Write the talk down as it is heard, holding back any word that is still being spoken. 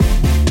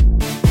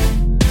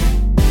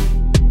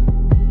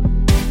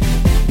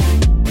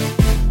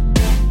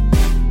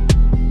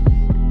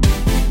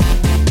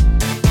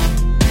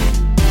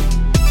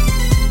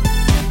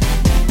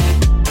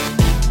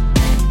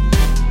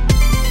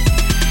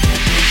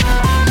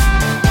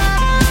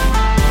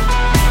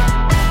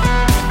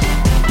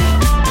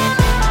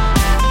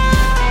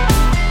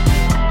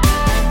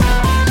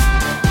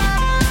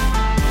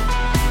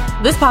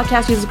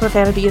podcast uses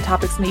profanity and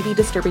topics may be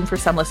disturbing for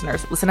some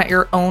listeners. Listen at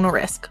your own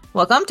risk.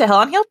 Welcome to Hell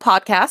on Heels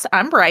podcast.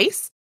 I'm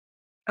Bryce.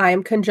 I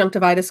am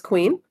Conjunctivitis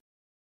Queen.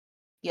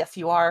 Yes,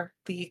 you are.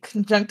 The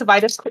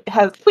Conjunctivitis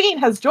Queen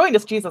has joined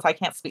us. Jesus, I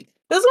can't speak.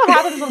 This is what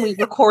happens when we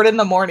record in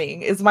the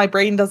morning, is my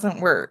brain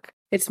doesn't work.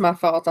 It's my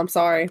fault. I'm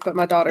sorry, but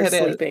my daughter's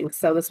sleeping,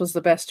 so this was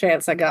the best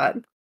chance I got.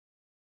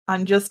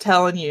 I'm just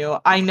telling you.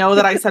 I know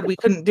that I said we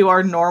couldn't do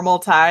our normal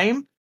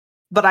time,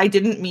 but I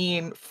didn't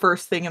mean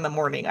first thing in the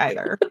morning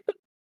either.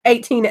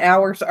 18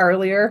 hours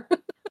earlier.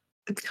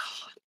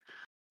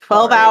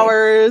 12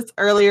 hours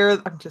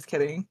earlier. I'm just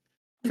kidding.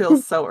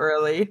 Feels so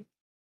early.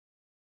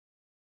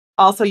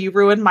 Also, you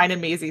ruined mine and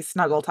Maisie's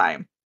snuggle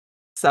time.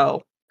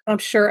 So I'm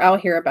sure I'll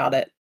hear about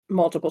it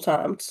multiple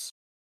times.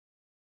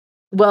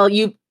 Well,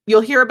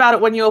 you'll hear about it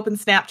when you open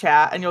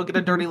Snapchat, and you'll get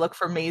a dirty look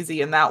from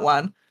Maisie in that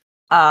one.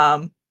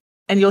 And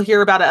you'll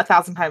hear about it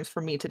 1,000 times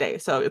from me today,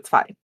 so it's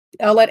fine.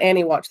 I'll let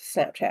Annie watch the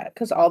Snapchat,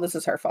 because all this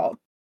is her fault.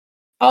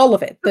 All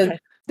of it.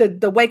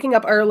 The waking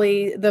up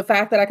early, the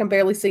fact that I can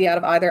barely see out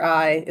of either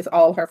eye is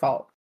all her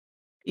fault.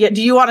 Yeah,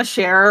 do you want to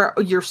share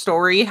your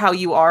story, how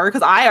you are?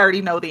 Because I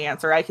already know the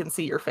answer. I can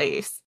see your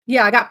face.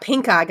 Yeah, I got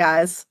pink eye,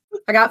 guys.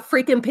 I got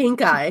freaking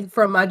pink eye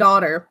from my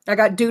daughter. I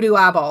got doo-doo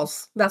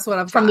eyeballs. That's what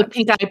I've got. From the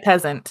pink eye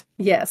peasant.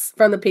 Yes,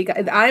 from the pink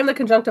eye. I am the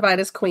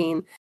Conjunctivitis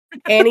Queen.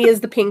 Annie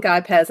is the pink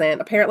eye peasant.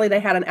 Apparently they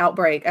had an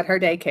outbreak at her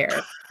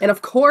daycare. And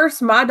of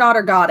course my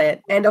daughter got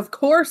it. And of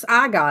course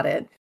I got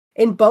it.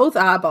 In both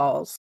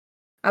eyeballs.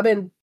 I've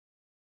been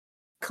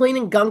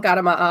cleaning gunk out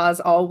of my eyes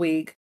all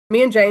week.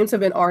 Me and James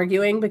have been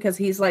arguing because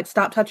he's like,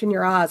 stop touching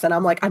your eyes. And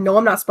I'm like, I know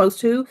I'm not supposed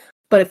to,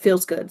 but it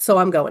feels good. So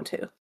I'm going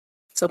to.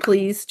 So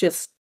please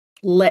just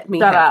let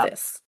me have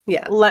this.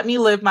 Yeah. Let me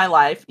live my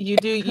life. You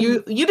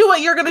do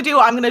what you're going to do.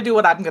 I'm going to do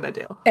what I'm going to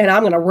do. And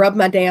I'm going to rub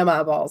my damn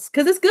eyeballs.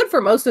 Because it's good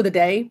for most of the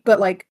day. But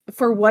like,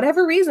 for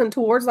whatever reason,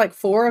 towards like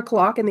 4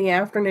 o'clock in the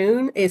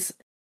afternoon, it's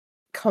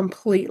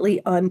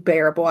completely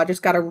unbearable. I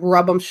just got to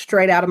rub them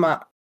straight out of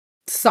my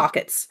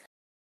sockets.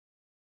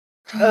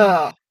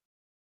 Ugh.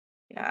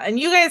 Yeah, and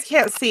you guys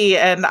can't see,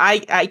 and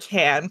I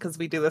can, because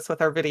we do this with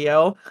our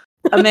video.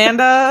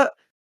 Amanda,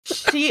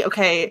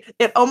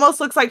 it almost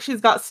looks like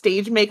she's got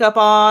stage makeup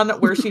on,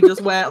 where she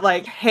just went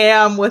like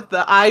ham with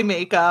the eye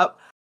makeup.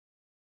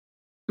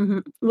 Mm-hmm.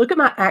 Look at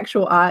my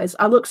actual eyes.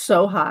 I look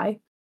so high.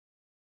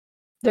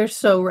 They're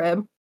so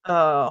red.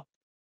 Oh.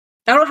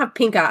 I don't have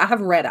pink eye. I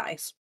have red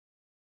eyes.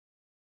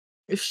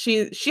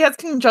 She has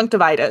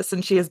conjunctivitis,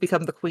 and she has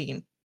become the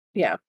queen.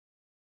 Yeah.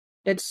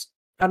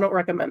 I don't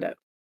recommend it.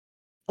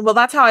 Well,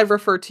 that's how I've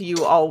referred to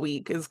you all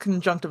week, is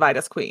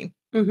conjunctivitis queen.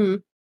 Mm-hmm.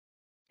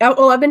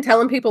 Well, I've been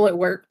telling people at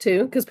work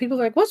too, because people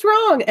are like, what's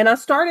wrong? And I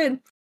started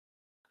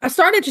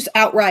just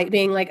outright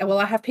being like, well,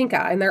 I have pink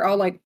eye. And they're all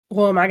like,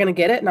 well, am I going to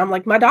get it? And I'm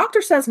like, my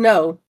doctor says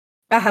no.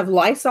 I have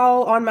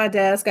Lysol on my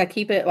desk. I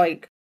keep it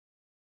like,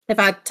 if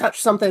I touch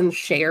something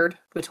shared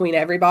between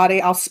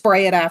everybody, I'll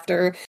spray it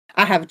after.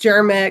 I have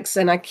Germ-X,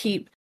 and I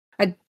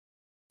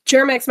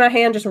Germ-X my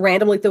hand just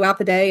randomly throughout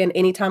the day. And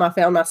anytime I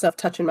found myself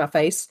touching my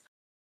face.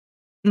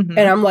 Mm-hmm.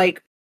 And I'm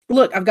like,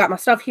 look, I've got my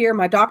stuff here.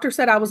 My doctor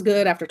said I was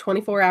good after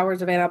 24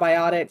 hours of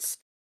antibiotics.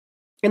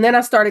 And then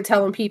I started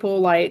telling people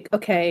like,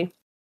 okay,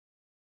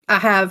 I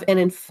have an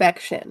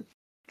infection.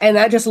 And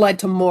that just led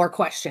to more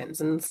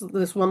questions. And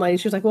this one lady,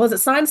 she was like, well, is it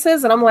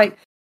sinuses? And I'm like,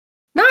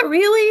 not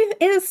really.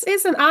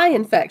 It's an eye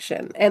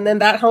infection. And then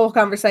that whole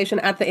conversation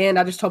at the end,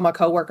 I just told my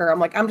coworker, I'm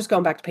like, I'm just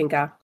going back to pink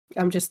eye.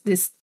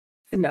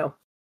 No.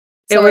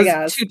 It was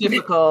guys. Too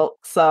difficult,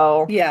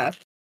 so. Yeah.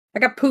 I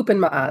got poop in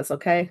my eyes,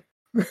 okay?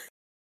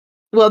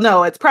 Well,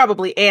 no, it's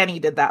probably Annie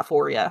did that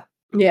for you.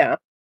 Yeah.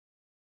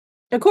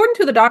 According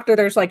to the doctor,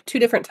 there's like 2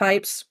 different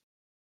types.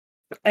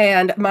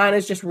 And mine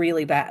is just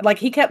really bad. Like,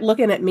 he kept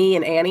looking at me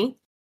and Annie.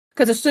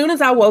 Because as soon as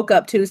I woke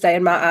up Tuesday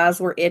and my eyes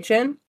were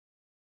itching,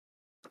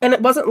 and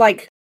it wasn't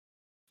like,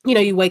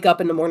 you wake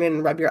up in the morning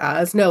and rub your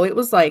eyes. No, it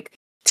was like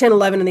 10,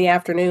 11 in the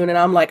afternoon. And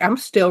I'm like, I'm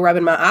still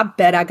rubbing I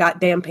bet I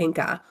got damn pink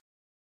eye.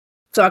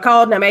 So I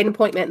called and I made an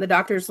appointment. And the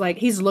doctor's like,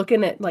 he's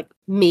looking at like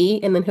me.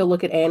 And then he'll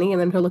look at Annie.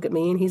 And then he'll look at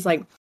me. And he's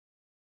like,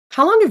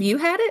 how long have you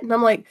had it? And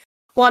I'm like,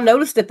 well, I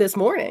noticed it this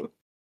morning.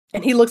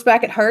 And he looks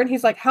back at her and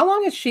he's like, how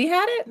long has she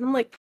had it? And I'm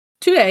like,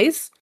 2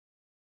 days.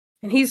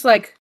 And he's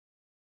like,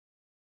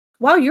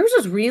 wow, yours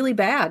is really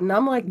bad. And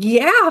I'm like,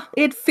 yeah,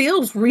 it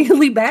feels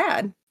really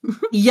bad.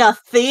 You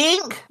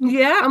think?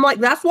 Yeah. I'm like,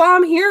 that's why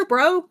I'm here,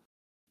 bro.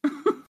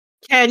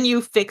 Can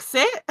you fix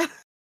it?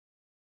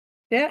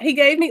 Yeah. He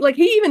gave me, like,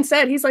 he even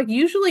said, he's like,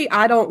 usually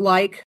I don't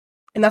like,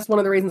 and that's one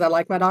of the reasons I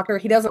like my doctor.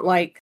 He doesn't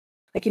like,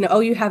 oh,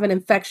 you have an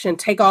infection,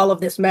 take all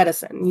of this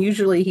medicine.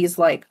 Usually he's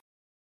like,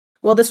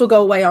 well, this will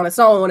go away on its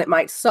own. It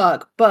might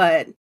suck,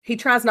 but he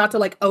tries not to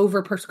like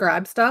over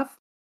prescribe stuff.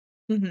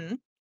 Mm-hmm.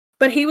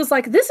 But he was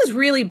like, this is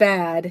really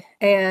bad.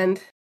 And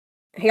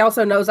he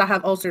also knows I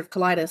have ulcerative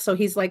colitis. So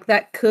he's like,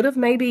 that could have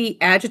maybe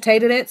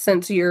agitated it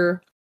since I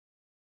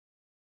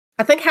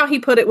think how he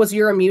put it was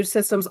your immune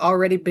system's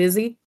already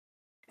busy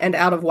and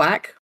out of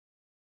whack.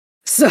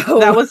 So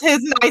that was his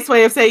nice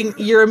way of saying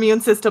your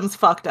immune system's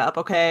fucked up,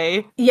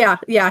 okay? yeah,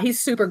 he's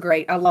super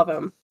great. I love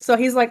him. So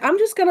he's like, I'm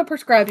just gonna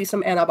prescribe you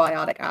some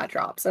antibiotic eye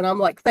drops. And I'm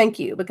like, thank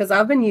you, because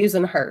I've been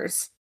using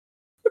hers.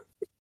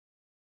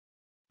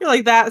 You're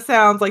like, that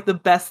sounds like the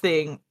best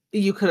thing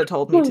you could have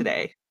told me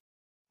today.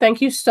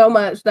 Thank you so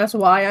much. That's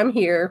why I'm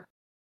here.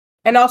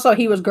 And also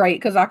he was great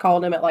because I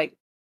called him at like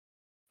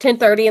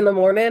 10:30 in the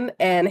morning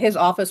and his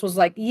office was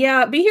like,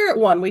 yeah, be here at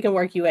 1. We can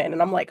work you in.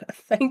 And I'm like,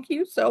 thank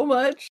you so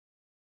much.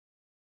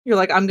 You're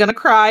like, I'm gonna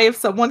cry if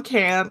someone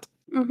can't.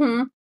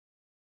 Mm-hmm.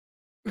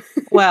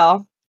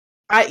 Well,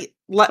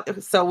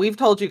 so we've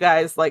told you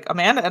guys, like,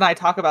 Amanda and I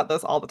talk about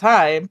this all the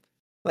time.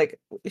 Like,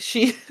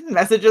 she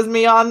messages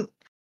me on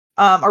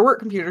our work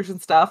computers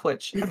and stuff,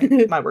 which I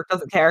mean, my work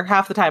doesn't care.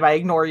 Half the time I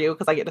ignore you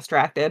because I get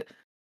distracted.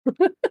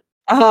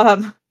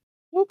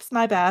 Oops,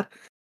 my bad.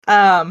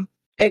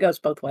 It goes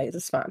both ways.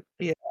 It's fine.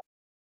 Yeah.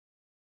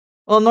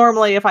 Well,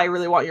 normally if I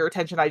really want your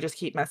attention, I just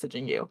keep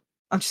messaging you.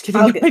 I'm just kidding.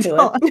 I'll No, get I to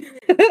don't.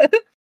 it.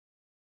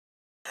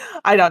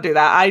 I don't do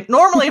that. I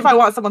normally, if I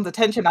want someone's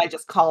attention, I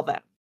just call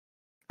them.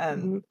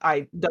 And Mhm.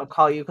 I don't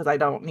call you because I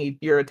don't need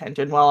your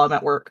attention while I'm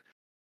at work.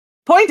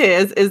 Point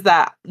is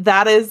that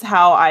is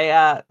how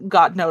I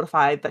got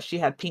notified that she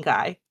had pink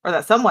eye, or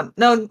that someone.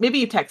 No, maybe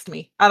you text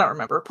me. I don't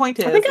remember. Point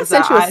I think I is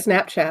sent that you a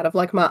Snapchat of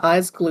like my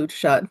eyes glued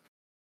shut.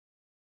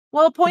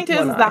 point One is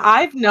that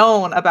eye. I've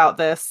known about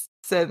this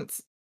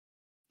since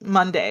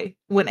Monday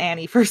when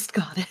Annie first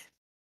got it.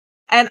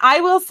 And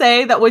I will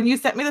say that when you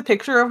sent me the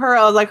picture of her,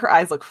 I was like, her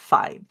eyes look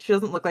fine. She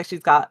doesn't look like she's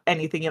got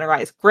anything in her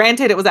eyes.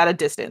 Granted, it was at a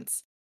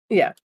distance.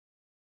 Yeah.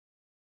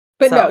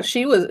 But no,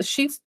 So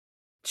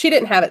she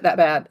didn't have it that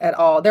bad at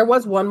all. There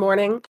was one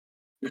morning.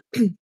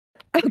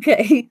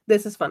 Okay,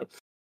 this is funny.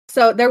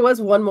 So there was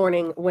one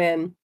morning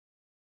when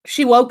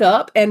she woke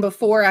up and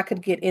before I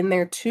could get in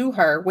there to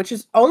her, which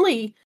is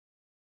only,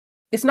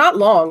 it's not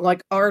long,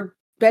 like our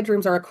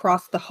bedrooms are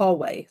across the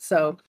hallway.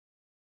 So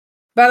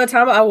by the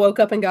time I woke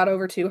up and got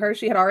over to her,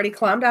 she had already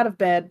climbed out of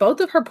bed. Both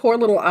of her poor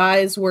little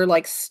eyes were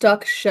like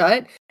stuck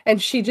shut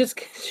and she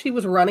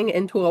was running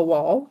into a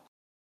wall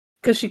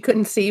because she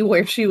couldn't see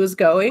where she was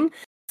going.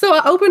 So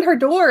I opened her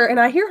door and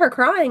I hear her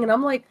crying and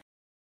I'm like,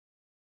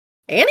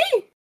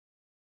 Annie,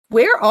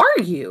 where are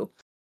you?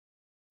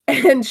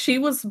 And she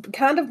was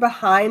kind of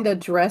behind a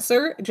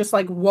dresser, just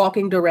like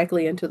walking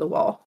directly into the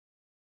wall.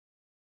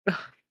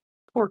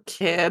 poor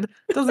kid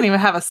doesn't even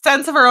have a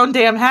sense of her own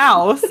damn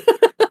house.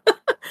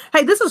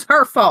 Hey, this is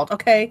her fault,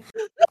 okay?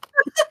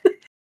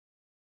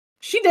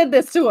 She did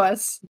this to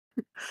us.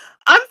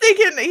 I'm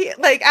thinking,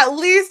 like, at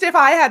least if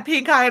I had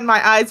pink eye and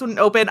my eyes wouldn't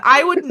open,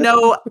 I would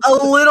know a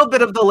little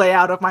bit of the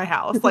layout of my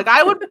house. Like,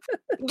 I would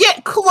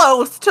get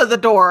close to the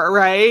door,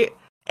 right?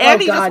 Oh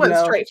Annie just God, went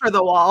no. straight for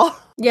the wall.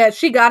 Yeah,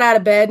 she got out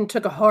of bed and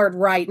took a hard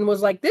right and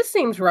was like, this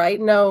seems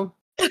right. No.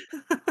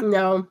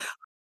 No.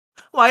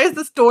 Why is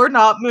this door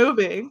not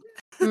moving?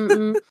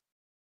 Mm-mm.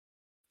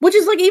 Which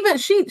is like even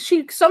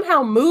she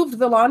somehow moved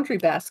the laundry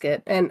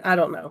basket and I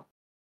don't know.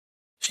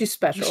 She's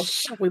special.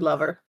 We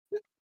love her.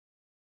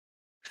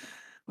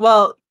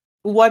 Well,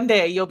 one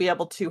day you'll be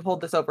able to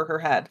hold this over her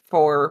head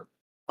for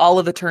all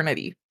of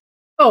eternity.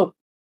 Oh,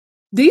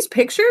 these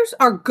pictures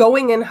are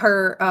going in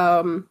her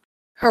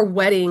her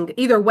wedding,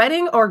 either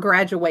wedding or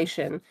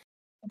graduation.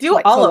 Do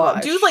Like all of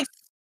them. collage.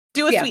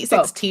 Do a Yeah, sweet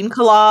both. 16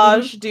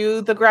 collage,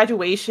 do the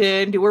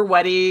graduation, do her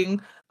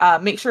wedding,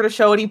 make sure to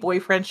show any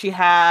boyfriend she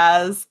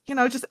has. You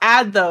know, just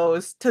add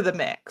those to the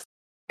mix.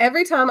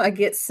 Every time I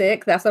get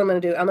sick, that's what I'm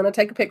going to do. I'm going to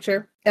take a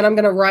picture and I'm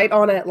going to write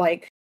on it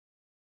like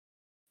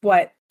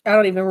what? I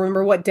don't even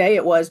remember what day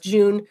it was.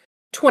 June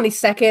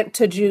 22nd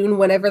to June,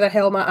 whenever the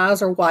hell my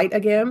eyes are white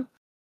again.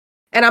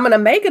 And I'm going to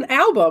make an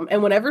album.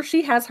 And whenever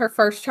she has her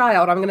first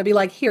child, I'm going to be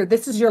like, here,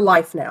 this is your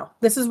life now.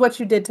 This is what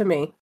you did to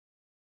me.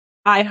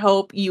 I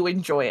hope you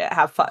enjoy it.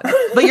 Have fun.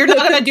 But you're not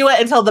going to do it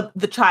until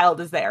the child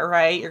is there,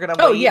 right? You're going to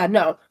wait. Oh, yeah,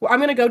 no. I'm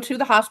going to go to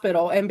the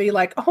hospital and be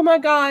like, oh my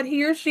God,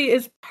 he or she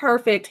is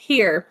perfect.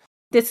 Here,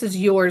 this is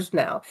yours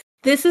now.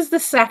 This is the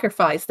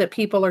sacrifice that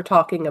people are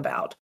talking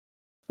about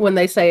when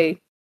they say,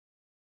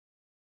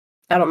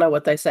 I don't know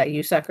what they say.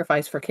 You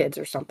sacrifice for kids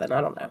or something.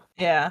 I don't know.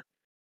 Yeah.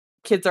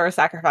 Kids are a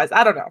sacrifice.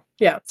 I don't know.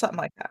 Yeah. Something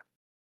like that.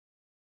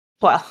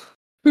 Well,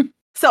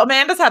 so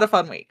Amanda's had a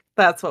fun week.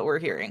 That's what we're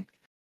hearing.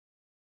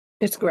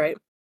 It's great.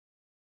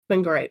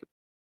 Been great.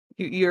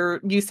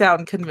 You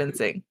sound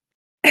convincing.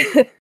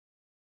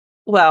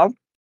 Well,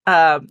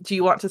 do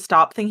you want to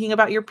stop thinking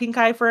about your pink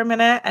eye for a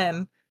minute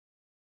and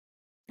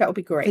that would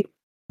be great.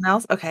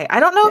 Else? Okay. I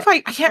don't know if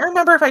I can't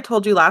remember if I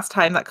told you last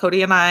time that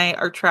Cody and I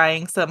are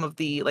trying some of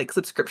the like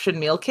subscription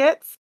meal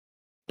kits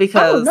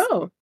because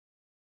no.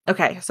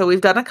 Okay, so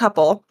we've done a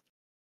couple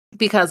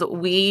because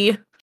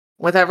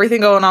with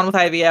everything going on with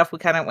IVF, we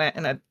kind of went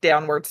in a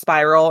downward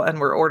spiral and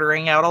we're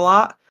ordering out a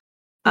lot.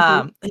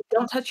 Don't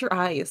touch your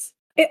eyes.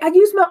 I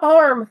use my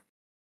arm.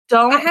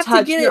 Don't I have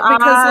touch to get your it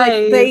because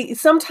eyes. like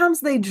sometimes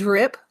they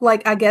drip.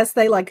 Like I guess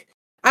they like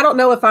I don't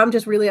know if I'm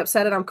just really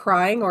upset and I'm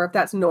crying or if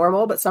that's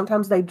normal, but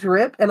sometimes they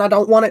drip and I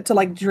don't want it to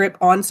like drip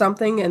on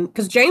something and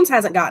because James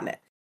hasn't gotten it.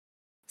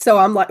 So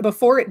I'm like,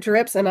 before it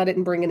drips, and I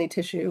didn't bring any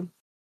tissue.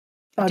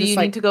 Do you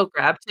need to go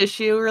grab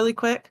tissue really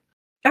quick?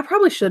 I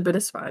probably should, but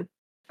it's fine.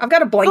 I've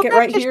got a Go blanket grab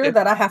right here tissue.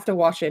 that I have to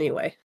wash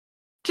anyway.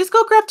 Just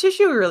go grab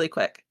tissue really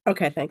quick.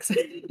 Okay, thanks.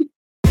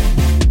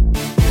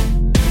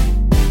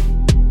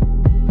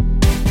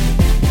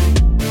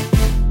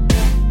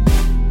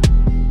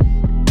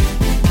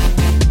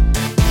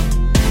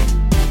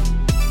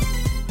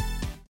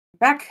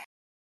 Back.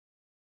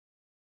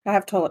 I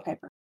have toilet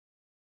paper.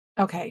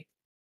 Okay.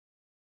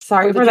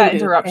 Sorry For the for that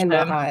doo-doo in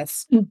my interruption.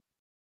 eyes.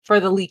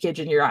 For the leakage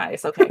in your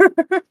eyes. Okay.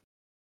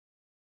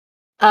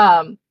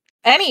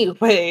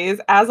 Anyways,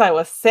 as I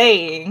was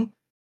saying,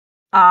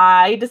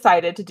 I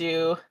decided to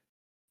do,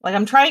 like,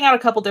 I'm trying out a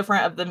couple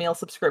different of the meal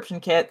subscription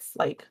kits,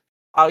 like,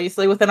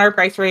 obviously within our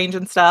price range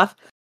and stuff.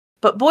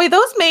 But boy,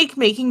 those make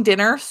making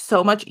dinner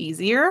so much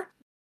easier.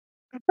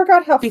 I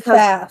forgot how Because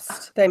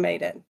fast they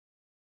made it.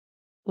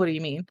 What do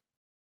you mean?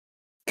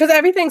 Because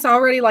everything's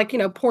already, like,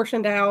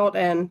 portioned out,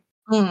 and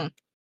Mm.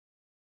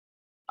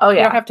 Oh, you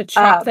don't yeah. have to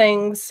chop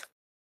things.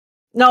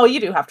 No,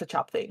 you do have to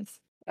chop things.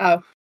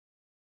 Oh.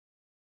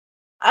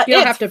 You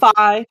don't It's have to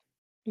fine.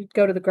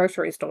 go to the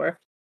grocery store.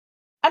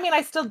 I mean,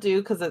 I still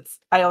do because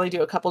I only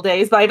do a couple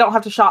days, but I don't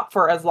have to shop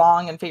for as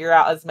long and figure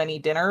out as many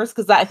dinners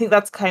because I think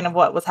that's kind of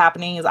what was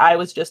happening is I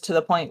was just to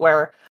the point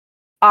where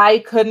I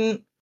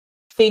couldn't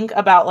think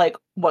about, like,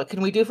 what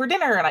can we do for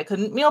dinner? And I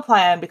couldn't meal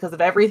plan because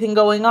of everything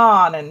going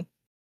on. And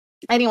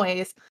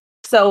anyways,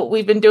 so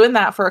we've been doing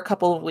that for a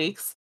couple of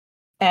weeks.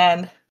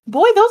 And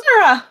boy, those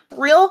are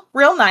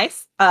real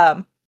nice.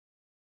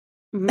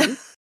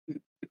 Mhm.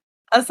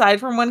 Aside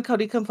from when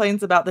Cody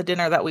complains about the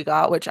dinner that we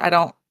got, which I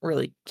don't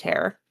really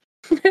care.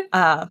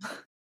 Like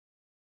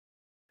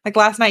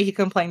last night he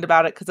complained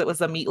about it because it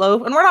was a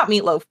meatloaf, and we're not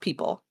meatloaf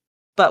people,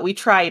 but we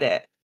tried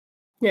it.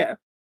 Yeah.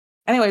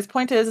 Anyways,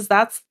 point is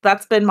that's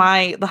been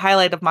the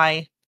highlight of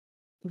my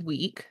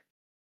week.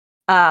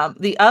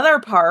 The other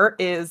part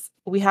is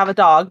we have a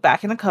dog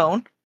back in a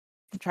cone.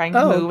 I'm trying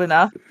to move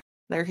enough.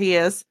 There he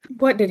is.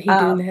 What did he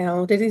do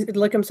now? Did he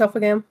lick himself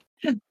again?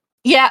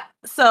 Yeah.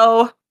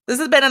 So this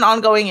has been an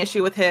ongoing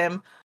issue with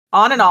him,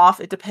 on and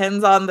off. It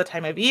depends on the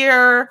time of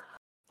year,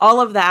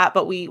 all of that.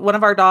 But one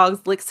of our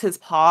dogs licks his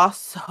paw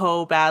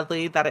so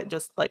badly that it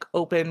just like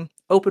open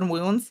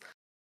wounds.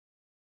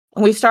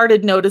 And we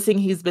started noticing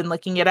he's been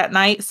licking it at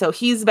night. So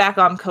he's back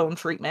on cone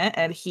treatment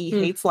and he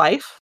hates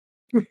life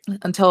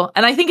and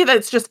I think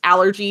it's just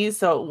allergies.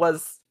 So it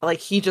was like,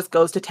 he just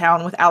goes to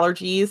town with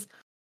allergies.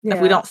 Yeah.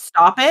 If we don't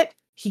stop it,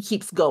 he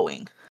keeps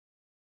going.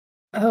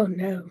 Oh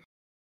no.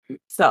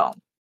 So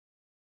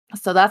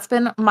that's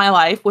been my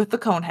life with the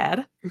cone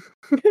head.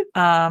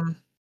 I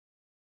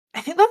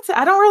think that's it.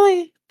 I don't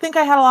really think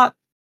I had a lot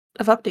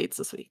of updates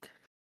this week.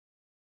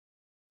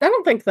 I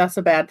don't think that's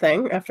a bad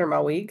thing after my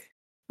week.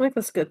 I think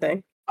that's a good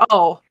thing.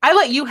 Oh, I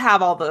let you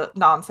have all the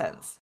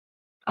nonsense.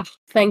 Oh,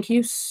 thank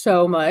you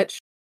so much.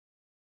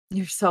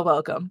 You're so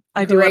welcome.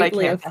 I do what I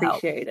can to help.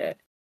 Appreciate it.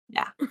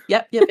 Yeah.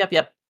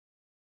 Yep.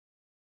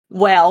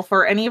 Well,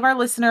 for any of our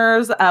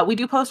listeners, we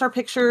do post our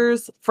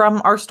pictures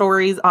from our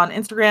stories on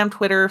Instagram,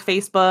 Twitter,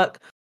 Facebook.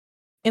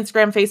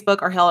 Instagram,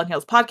 Facebook, our Hell on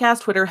Heels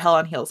podcast. Twitter, Hell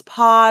on Heels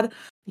pod.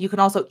 You can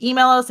also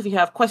email us if you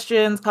have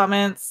questions,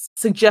 comments,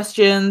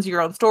 suggestions,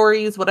 your own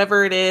stories,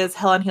 whatever it is,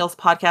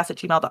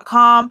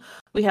 hellonheelspodcast@gmail.com.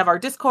 We have our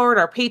Discord,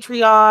 our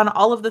Patreon,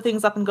 all of the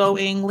things up and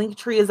going.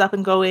 Linktree is up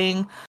and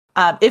going.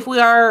 If we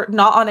are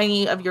not on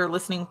any of your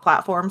listening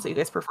platforms that you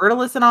guys prefer to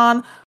listen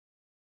on,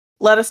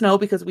 let us know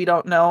because we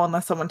don't know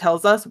unless someone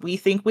tells us. We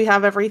think we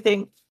have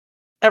everything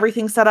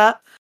set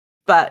up,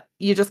 but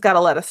you just got to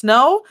let us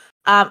know.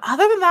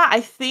 Other than that, I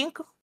think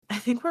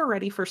we're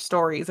ready for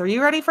stories. Are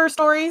you ready for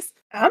stories?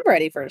 I'm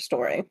ready for a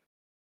story.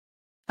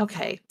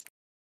 Okay.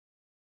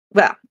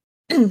 Well,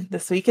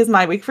 this week is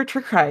my week for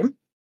true crime.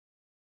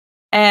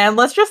 And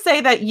let's just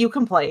say that you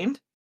complained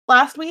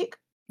last week.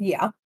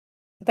 Yeah.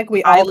 I think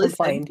we all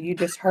complained. You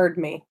just heard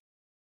me.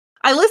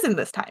 I listened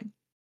this time.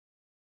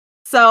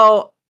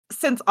 So,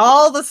 since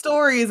all the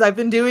stories I've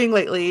been doing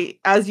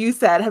lately, as you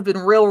said, have been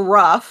real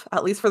rough,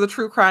 at least for the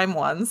true crime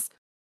ones,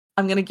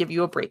 I'm going to give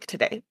you a break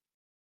today.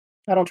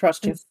 I don't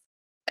trust you.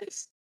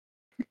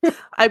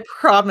 I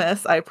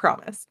promise.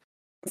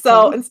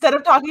 So instead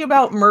of talking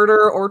about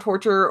murder or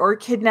torture or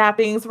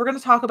kidnappings, we're going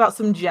to talk about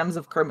some gems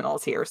of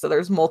criminals here. So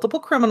there's multiple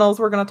criminals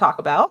we're going to talk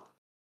about.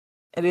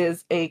 It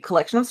is a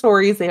collection of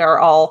stories. They are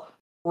all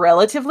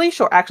relatively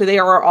short. Actually, they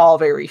are all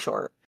very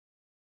short.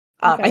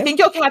 Okay. I think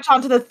you'll catch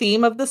on to the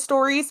theme of the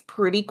stories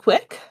pretty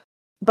quick.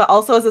 But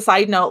also as a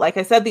side note, like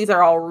I said, these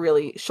are all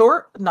really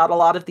short. Not a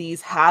lot of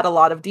these had a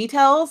lot of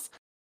details.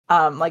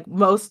 Like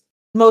most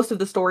of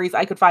the stories,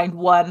 I could find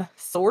one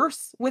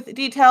source with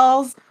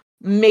details,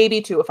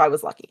 maybe two if I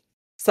was lucky.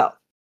 So,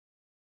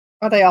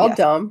 are they all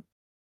dumb?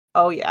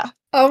 Oh yeah.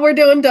 Oh, we're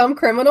doing dumb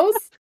criminals?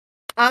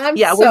 I'm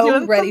so we're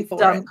doing ready for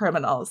dumb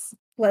criminals.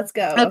 Let's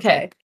go.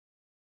 Okay.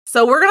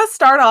 So we're going to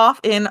start off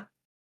in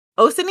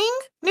Ossining,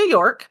 New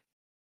York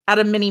at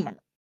a mini mart.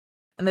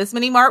 And this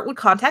mini mart would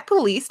contact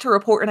police to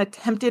report an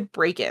attempted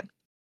break-in.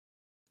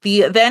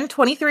 The then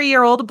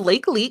 23-year-old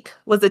Blake Leak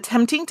was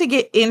attempting to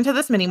get into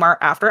this mini mart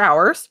after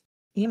hours,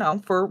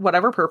 for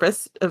whatever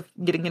purpose of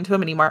getting into a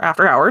mini mart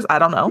after hours. I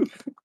don't know.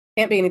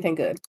 Can't be anything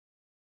good.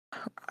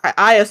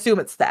 I assume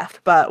it's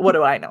theft, but what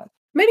do I know?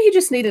 Maybe he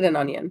just needed an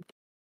onion.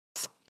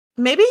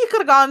 Maybe he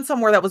could have gone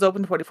somewhere that was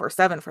open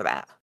 24/7 for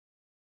that.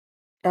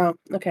 Oh,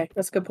 okay.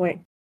 That's a good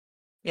point.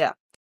 Yeah.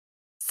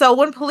 So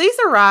when police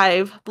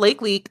arrive,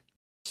 Blake Leak,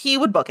 he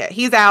would book it.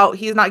 He's out.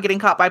 He's not getting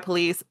caught by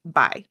police.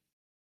 Bye.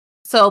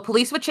 So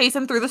police would chase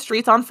him through the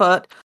streets on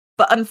foot,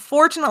 but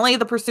unfortunately,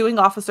 the pursuing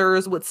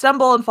officers would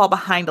stumble and fall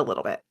behind a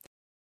little bit.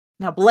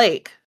 Now,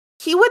 Blake,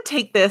 he would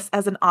take this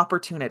as an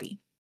opportunity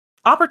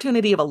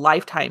of a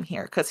lifetime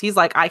here, because he's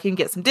like, I can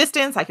get some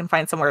distance. I can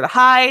find somewhere to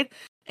hide.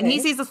 And he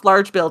sees this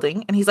large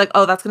building, and he's like,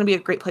 oh, that's going to be a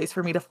great place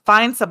for me to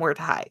find somewhere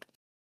to hide.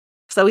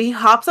 So he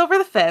hops over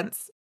the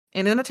fence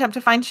in an attempt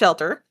to find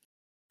shelter.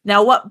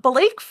 Now, what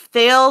Blake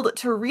failed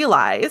to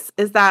realize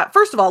is that,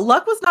 first of all,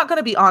 luck was not going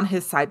to be on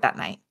his side that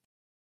night.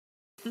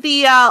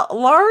 The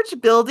large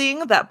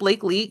building that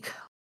Blake Leak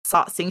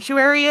sought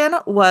sanctuary in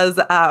was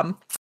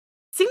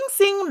Sing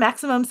Sing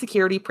Maximum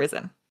Security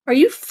Prison. Are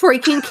you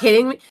freaking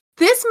kidding me?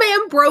 This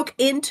man broke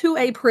into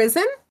a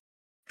prison?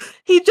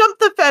 He jumped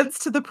the fence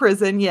to the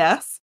prison,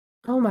 yes.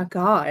 Oh my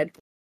God.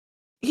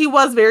 He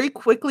was very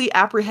quickly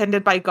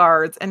apprehended by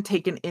guards and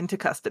taken into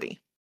custody.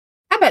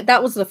 I bet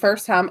that was the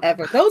first time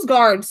ever. Those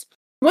guards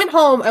went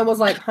home and was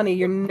like, honey,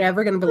 you're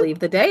never going to believe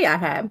the day I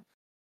had.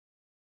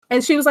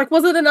 And she was like,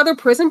 was it another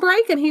prison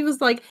break? And he was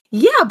like,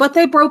 yeah, but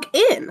they broke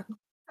in.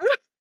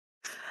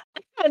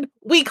 And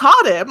we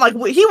caught him. Like,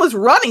 he was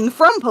running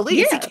from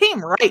police. Yeah. He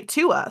came right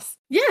to us.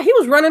 Yeah, he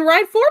was running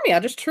right for me. I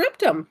just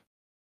tripped him.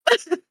 I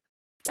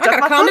got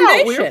a We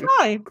commendation. were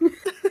fine.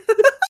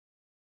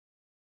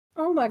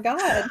 Oh my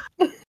God.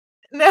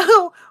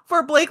 No,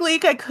 for Blake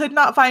Leak, I could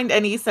not find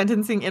any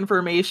sentencing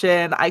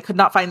information. I could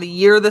not find the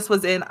year this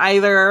was in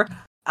either.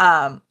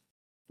 But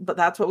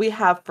that's what we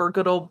have for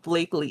good old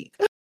Blake Leak.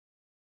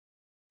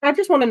 I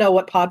just want to know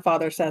what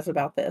Podfather says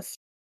about this.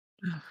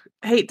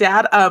 Hey,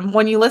 Dad,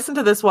 when you listen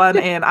to this one,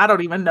 and I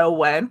don't even know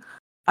when,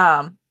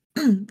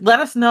 let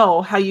us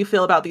know how you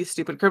feel about these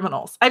stupid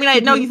criminals. I mean, I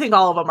know you think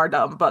all of them are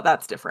dumb, but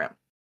that's different.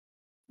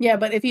 Yeah,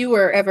 but if you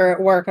were ever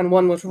at work and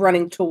one was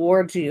running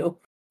towards you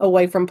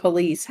away from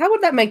police, how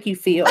would that make you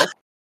feel?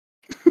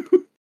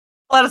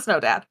 Let us know,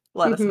 Dad.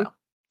 Let us know.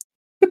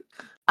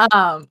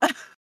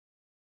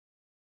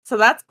 So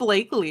that's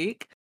Blake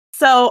Leak.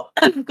 So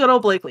good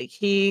old Blake Leak.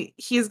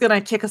 He's gonna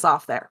kick us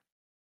off there.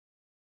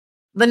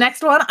 The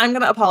next one, I'm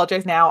gonna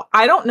apologize now.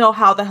 I don't know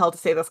how the hell to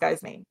say this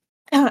guy's name.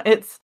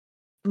 It's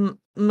Magana.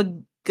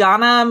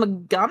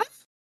 Mgana.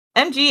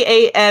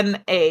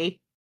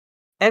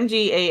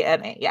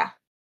 Mgana. Yeah.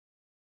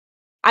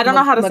 I don't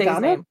know how to say his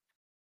name.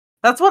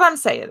 That's what I'm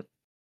saying.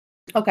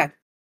 Okay.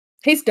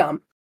 He's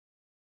dumb.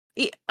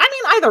 I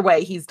mean, either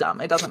way, he's dumb.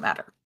 It doesn't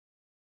matter.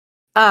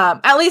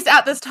 At least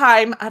at this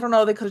time, I don't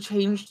know, they could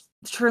have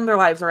turned their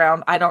lives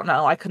around. I don't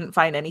know. I couldn't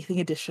find anything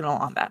additional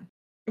on them.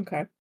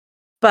 Okay.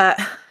 But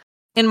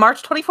in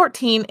March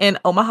 2014, in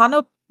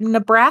Omaha,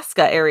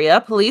 Nebraska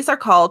area, police are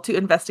called to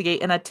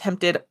investigate an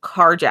attempted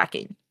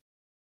carjacking.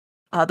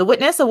 The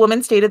witness, a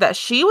woman, stated that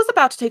she was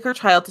about to take her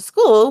child to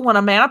school when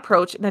a man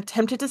approached and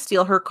attempted to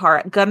steal her car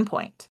at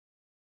gunpoint.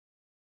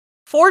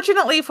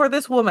 Fortunately for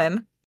this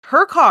woman,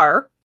 her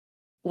car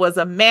was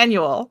a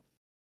manual.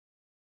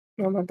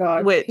 Oh my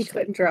God. He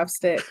couldn't drive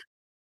stick.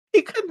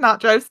 He could not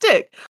drive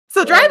stick.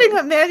 So driving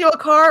a manual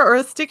car or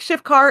a stick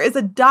shift car is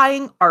a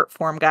dying art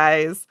form,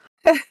 guys.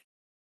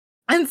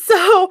 And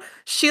so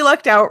she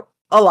lucked out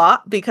a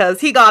lot because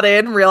he got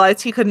in,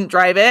 realized he couldn't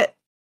drive it.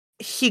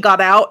 He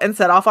got out and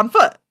set off on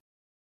foot.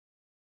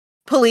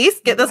 Police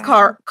get this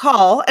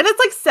call, and it's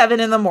like 7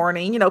 a.m.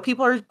 You know,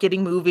 people are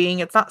getting moving.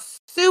 It's not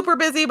super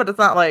busy, but it's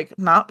not like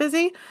not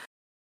busy.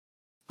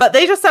 But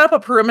they just set up a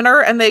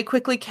perimeter, and they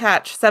quickly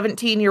catch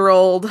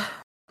 17-year-old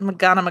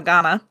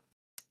Magana.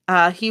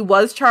 He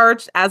was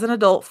charged as an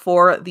adult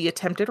for the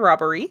attempted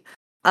robbery.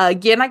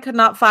 Again, I could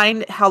not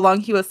find how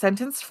long he was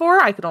sentenced for.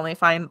 I could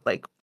find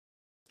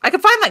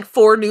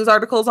 4 news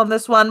articles on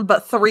this one,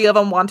 but 3 of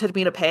them wanted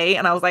me to pay,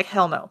 and I was like,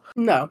 hell no.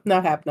 No,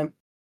 not happening.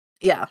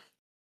 Yeah.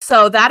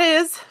 So that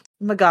is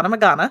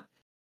Magana.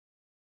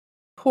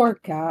 Poor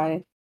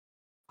guy.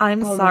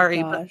 I'm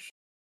sorry. But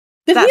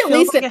did he at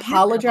least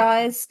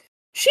apologize?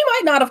 She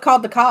might not have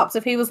called the cops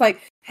if he was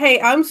like,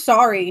 hey, I'm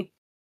sorry.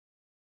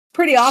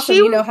 Pretty awesome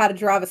you know how to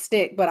drive a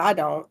stick, but I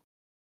don't.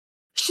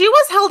 She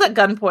was held at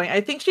gunpoint. I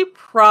think she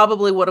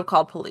probably would have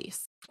called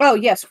police. Oh,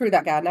 yeah, screw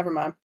that guy. Never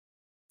mind.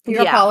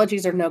 Your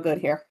apologies are no good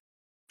here.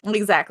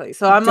 Exactly.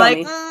 So I'm like,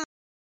 it's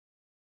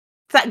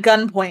that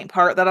gunpoint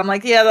part that I'm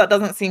like, yeah, that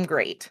doesn't seem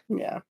great.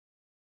 Yeah.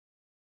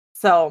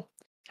 So.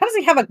 How does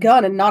he have a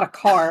gun and not a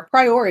car?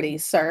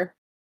 Priorities, sir.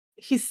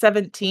 He's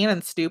 17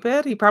 and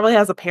stupid. He probably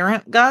has a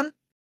parent gun.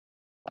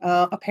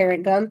 A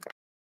parent gun?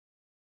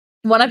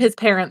 One of his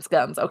parents'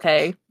 guns,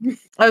 okay?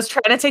 I was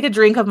trying to take a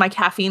drink of my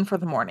caffeine for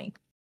the morning.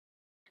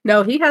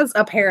 No, he has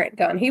a parent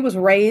gun. He was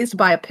raised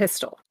by a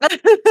pistol.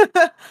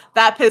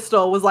 That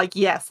pistol was like,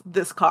 yes,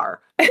 this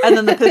car. And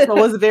then the pistol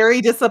was very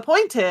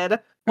disappointed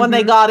when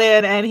they got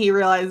in and he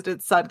realized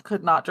its son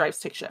could not drive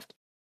stick shift.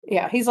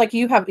 Yeah, he's like,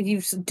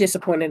 you've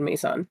disappointed me,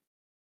 son.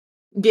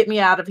 Get me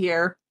out of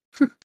here.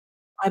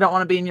 I don't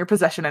want to be in your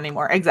possession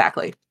anymore.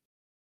 Exactly.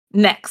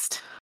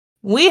 Next,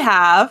 we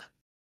have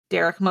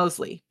Derek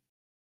Mosley.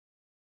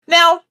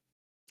 Now,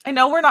 I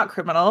know we're not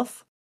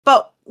criminals,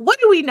 but what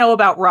do we know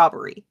about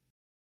robbery?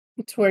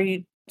 It's where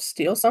you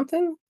steal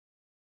something.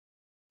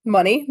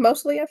 Money,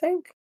 mostly, I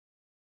think.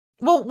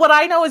 Well, what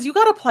I know is you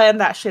got to plan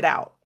that shit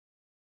out.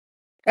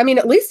 I mean,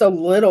 at least a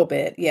little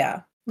bit,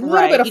 yeah. A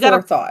little bit of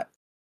forethought.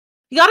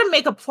 You got to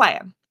make a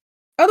plan.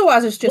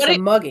 Otherwise, it's just a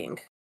mugging.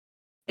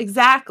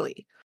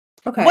 Exactly.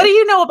 Okay. What do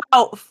you know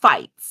about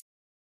fights?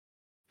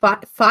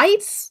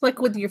 Fights? Like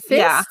with your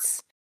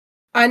fists?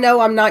 Yeah. I know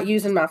I'm not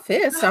using my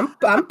fists.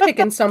 I'm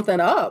picking something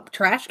up.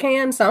 Trash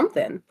can,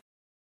 something.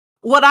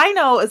 What I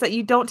know is that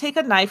you don't take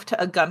a knife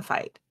to a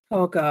gunfight.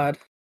 Oh, God.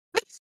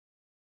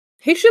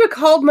 He should have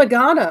called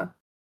Magana.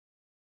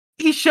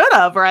 He should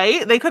have,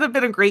 right? They could have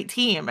been a great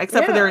team,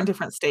 except for they're in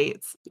different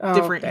states.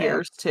 Different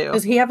years, too.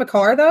 Does he have a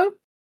car, though?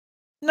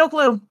 No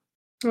clue.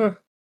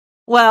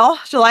 Well,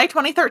 July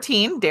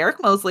 2013,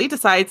 Derek Mosley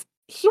decides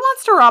he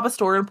wants to rob a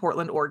store in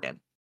Portland, Oregon.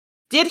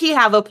 Did he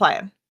have a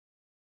plan?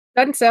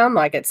 Doesn't sound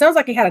like it. Sounds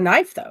like he had a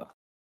knife, though.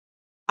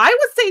 I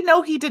would say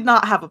no, he did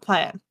not have a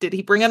plan. Did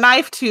he bring a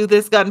knife to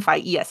this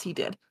gunfight? Yes, he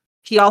did.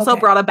 He also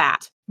brought a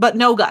bat, but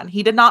no gun.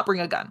 He did not bring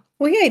a gun.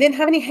 Well, yeah, he didn't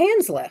have any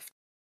hands left.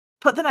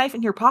 Put the knife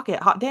in your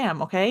pocket. Hot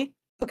damn, okay?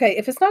 Okay,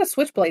 if it's not a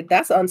switchblade,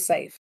 that's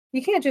unsafe.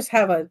 You can't just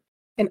have an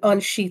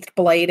unsheathed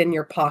blade in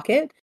your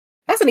pocket.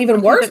 That's an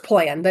even worse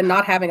plan than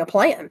not having a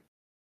plan.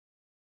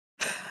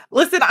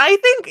 Listen, I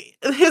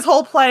think his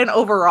whole plan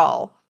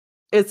overall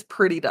is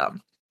pretty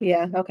dumb.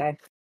 Yeah, okay.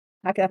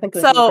 I think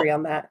we can agree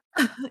on that.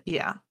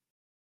 Yeah.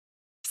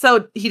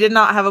 So he did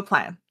not have a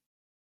plan.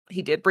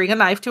 He did bring a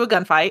knife to a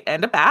gunfight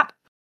and a bat.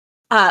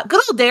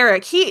 Good old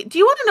Derek. Do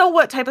you want to know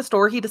what type of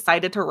store he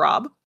decided to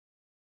rob?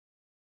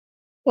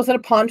 Was it a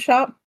pawn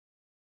shop?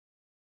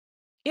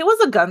 It was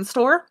a gun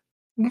store.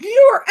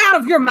 You're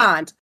out of your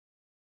mind.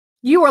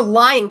 You are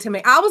lying to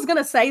me. I was going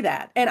to say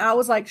that. And I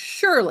was like,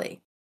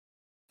 surely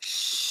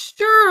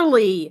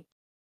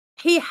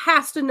he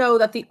has to know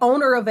that the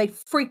owner of a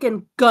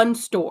freaking gun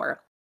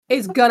store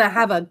is going to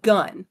have a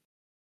gun.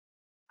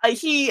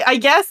 I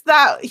guess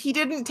that he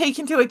didn't take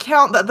into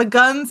account that the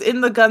guns in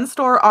the gun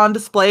store on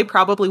display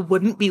probably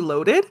wouldn't be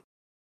loaded.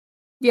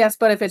 Yes,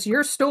 but if it's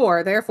your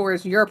store, therefore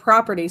it's your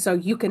property, so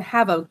you can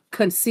have a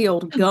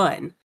concealed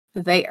gun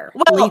there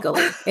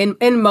legally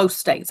in most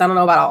states. I don't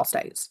know about all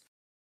states.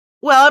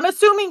 Well, I'm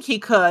assuming he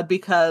could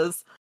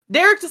because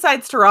Derek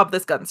decides to rob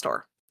this gun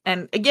store.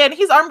 And again,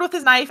 he's armed with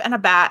his knife and a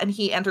bat, and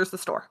he enters the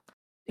store.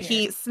 Yeah.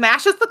 He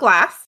smashes the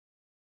glass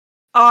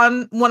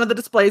on one of the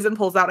displays and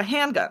pulls out a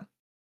handgun.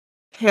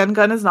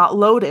 Handgun is not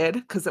loaded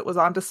because it was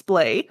on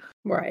display.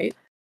 Right.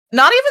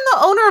 Not even the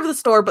owner of the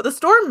store, but the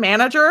store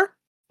manager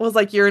was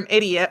like, you're an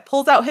idiot,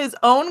 pulls out his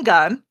own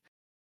gun,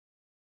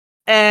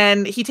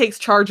 and he takes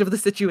charge of the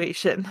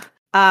situation.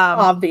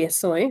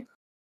 Obviously.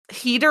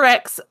 He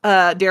directs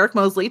Derek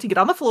Mosley to get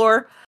on the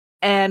floor,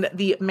 and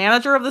the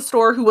manager of the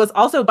store, who was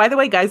also, by the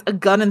way, guys, a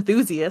gun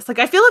enthusiast. Like,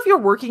 I feel if you're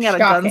working at a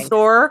gun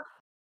store,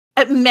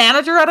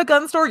 manager at a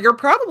gun store, you're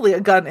probably a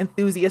gun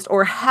enthusiast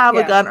or have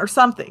a gun or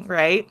something,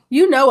 right?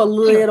 You know a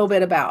little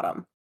bit about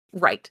them.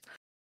 Right.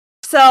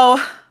 So,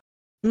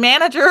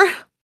 manager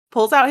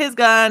pulls out his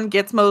gun,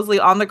 gets Mosley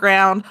on the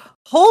ground,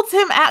 holds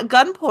him at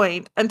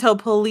gunpoint until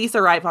police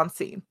arrive on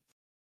scene.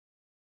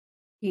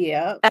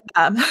 Yeah.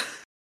 At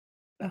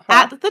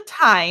the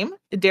time,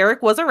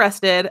 Derek was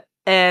arrested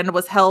and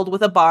was held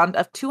with a bond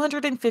of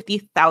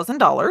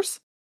 $250,000.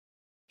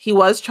 He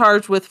was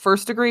charged with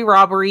first-degree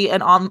robbery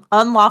and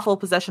unlawful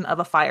possession of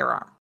a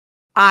firearm.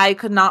 I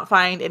could not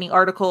find any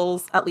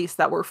articles, at least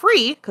that were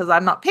free, because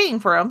I'm not paying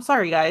for them.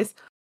 Sorry, guys.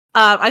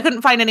 I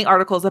couldn't find any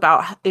articles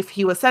about if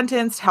he was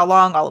sentenced, how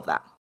long, all of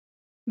that.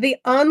 The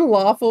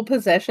unlawful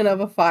possession of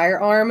a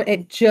firearm,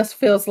 it just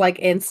feels like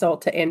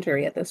insult to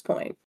injury at this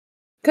point.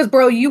 Because,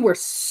 bro, you were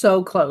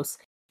so close.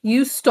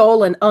 You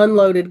stole an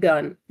unloaded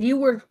gun. You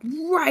were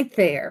right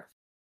there.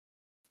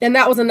 And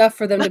that was enough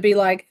for them to be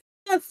like,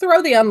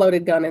 throw the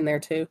unloaded gun in there,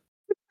 too.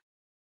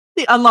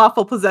 The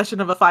unlawful possession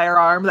of a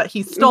firearm that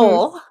he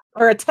stole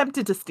or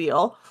attempted to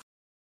steal.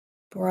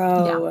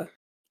 Bro.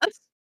 Yeah.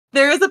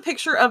 There is a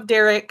picture of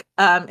Derek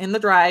in the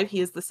drive.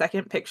 He is the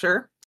second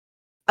picture.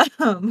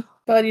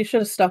 But you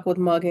should have stuck with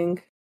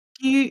mugging.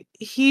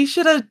 He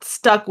should have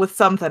stuck with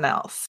something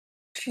else.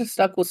 Should have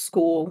stuck with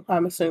school,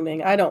 I'm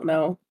assuming. I don't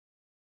know.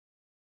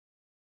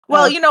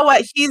 Well, you know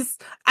what? He's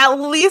at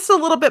least a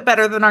little bit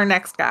better than our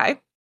next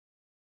guy.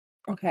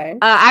 Okay.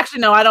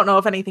 Actually, no, I don't know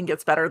if anything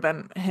gets better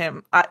than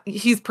him.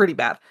 He's pretty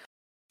bad.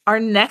 Our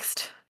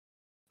next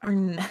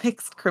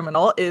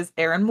criminal is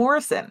Aaron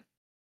Morrison.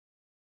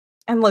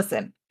 And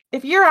listen,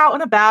 if you're out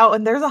and about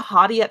and there's a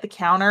hottie at the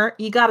counter,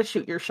 you got to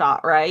shoot your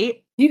shot,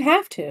 right? You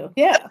have to.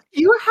 Yeah.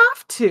 You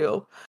have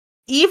to.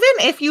 Even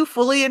if you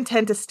fully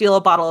intend to steal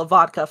a bottle of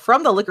vodka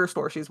from the liquor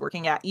store she's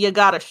working at, you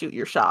gotta shoot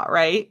your shot,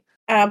 right?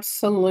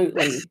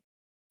 Absolutely.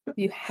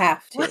 You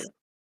have to.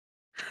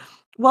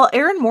 Well,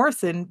 Aaron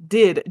Morrison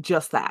did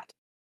just that.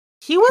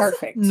 He was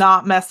Perfect.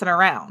 not messing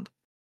around.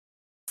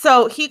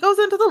 So he goes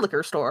into the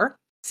liquor store,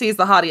 sees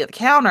the hottie at the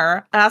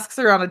counter, asks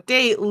her on a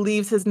date,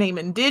 leaves his name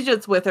in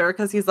digits with her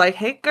because he's like,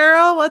 "Hey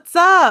girl, what's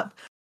up?"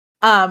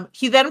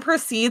 He then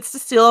proceeds to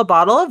steal a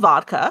bottle of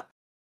vodka.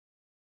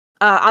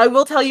 I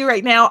will tell you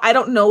right now, I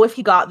don't know if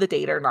he got the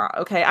date or not,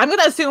 okay? I'm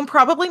gonna assume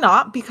probably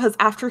not, because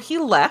after he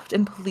left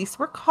and police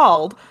were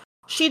called,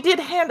 she did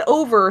hand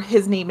over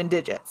his name and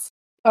digits.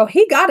 Oh,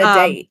 he got a Um,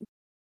 date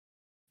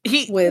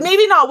he with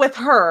maybe not with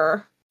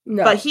her, but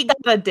no, he got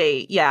a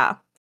date, yeah.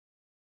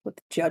 with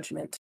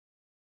judgment.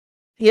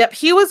 Yep,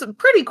 he was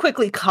pretty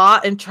quickly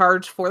caught and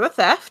charged for the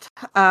theft.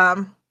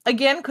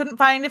 Again, couldn't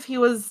find if he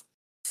was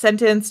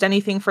sentenced,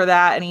 anything for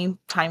that, any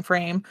time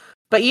frame.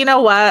 But you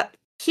know what?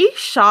 He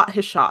shot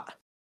his shot.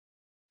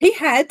 He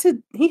had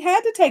to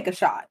take a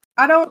shot.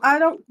 I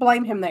don't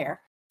blame him there.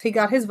 He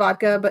got his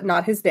vodka, but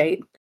not his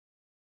date.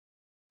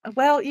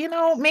 Well,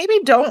 maybe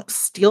don't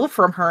steal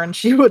from her and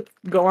she would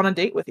go on a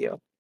date with you.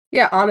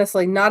 Yeah,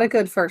 honestly, not a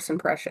good first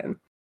impression.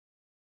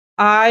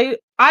 I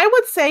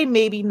would say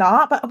maybe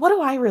not, but what do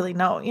I really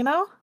know?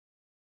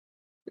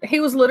 He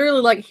was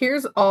literally like,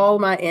 "Here's all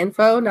my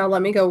info. Now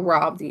let me go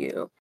rob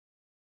you."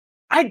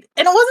 And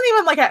it wasn't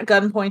even like at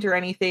gunpoint or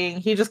anything.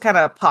 He just kind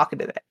of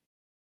pocketed it.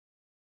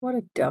 What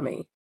a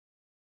dummy.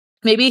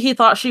 Maybe he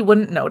thought she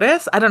wouldn't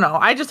notice. I don't know.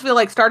 I just feel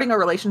like starting a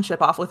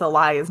relationship off with a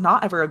lie is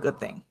not ever a good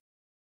thing.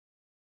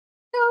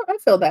 No, I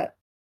feel that.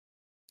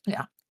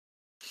 Yeah.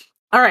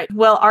 All right.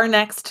 Well, our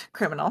next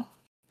criminal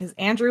is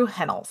Andrew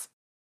Hennels.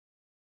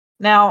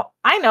 Now,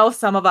 I know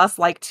some of us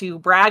like to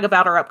brag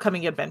about our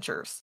upcoming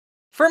adventures.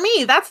 For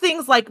me, that's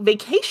things like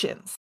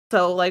vacations.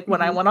 So, like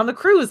when I Mhm. went on the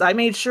cruise, I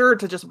made sure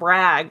to just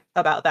brag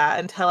about that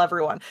and tell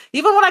everyone.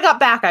 Even when I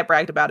got back, I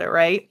bragged about it,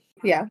 right?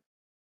 Yeah.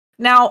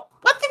 Now,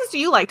 what things do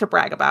you like to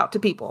brag about to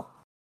people?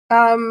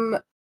 Um,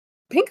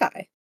 Pink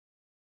eye.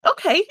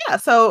 Okay, yeah.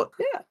 So,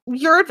 Yeah.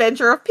 your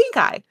adventure of pink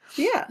eye.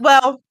 Yeah.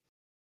 Well,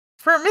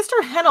 for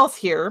Mr. Hennels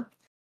here,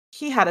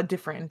 he had a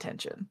different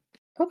intention.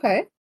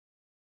 Okay.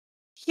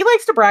 He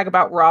likes to brag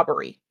about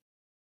robbery.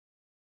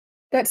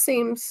 That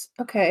seems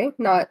okay.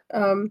 Not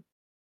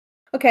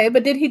okay,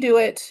 but did he do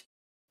it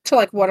to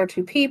like one or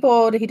two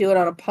people? Did he do it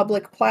on a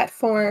public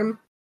platform?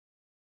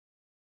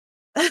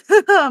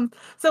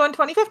 So in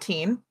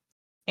 2015,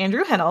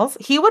 Andrew Hennels,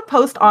 he would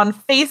post on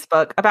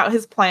Facebook about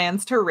his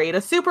plans to raid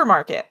a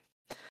supermarket.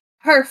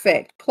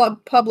 Perfect.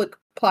 Public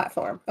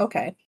platform.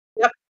 Okay.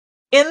 Yep.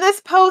 In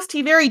this post,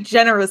 he very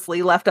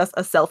generously left us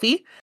a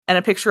selfie and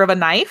a picture of a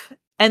knife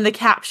and the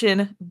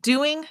caption,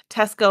 "Doing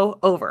Tesco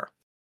over,"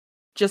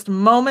 just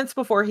moments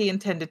before he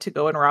intended to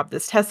go and rob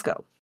this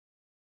Tesco.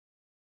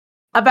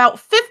 About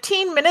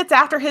 15 minutes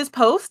after his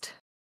post,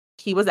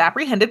 he was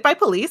apprehended by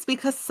police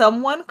because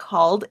someone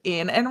called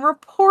in and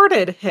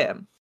reported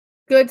him.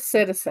 Good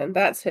citizen.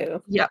 That's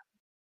who. Yep.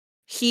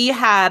 He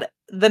had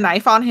the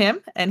knife on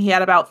him and he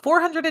had about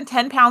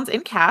 410 pounds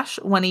in cash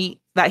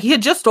that he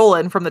had just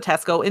stolen from the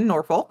Tesco in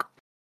Norfolk.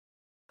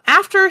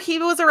 After he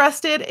was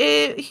arrested,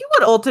 he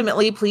would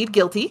ultimately plead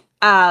guilty.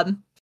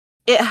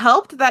 It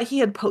helped that he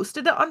had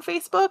posted it on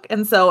Facebook,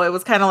 and so it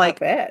was kind of I like,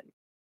 bet.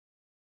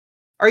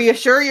 "Are you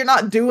sure you're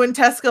not doing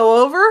Tesco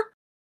over?"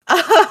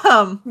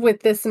 um,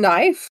 With this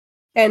knife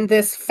and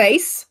this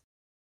face.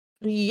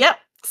 yep,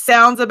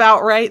 sounds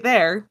about right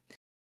there.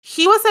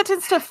 He was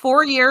sentenced to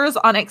 4 years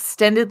on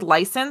extended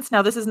license.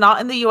 Now, this is not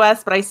in the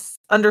US, but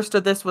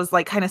understood this was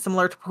like kind of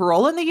similar to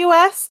parole in the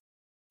US.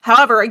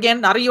 However,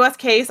 again, not a US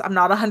case. I'm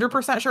not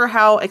 100% sure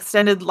how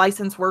extended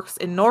license works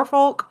in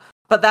Norfolk,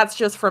 but that's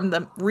just from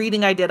the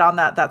reading I did on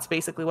that. That's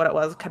basically what it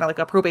was, kind of like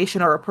a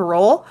probation or a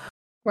parole.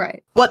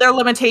 Right. What their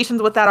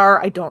limitations with that are,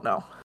 I don't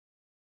know.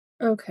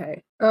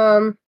 Okay.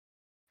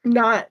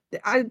 Not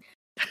I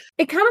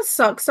It kind of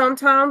sucks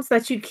sometimes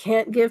that you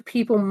can't give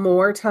people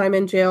more time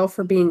in jail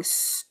for being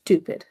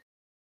stupid.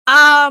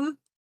 Um,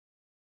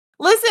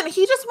 Listen,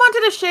 he just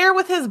wanted to share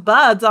with his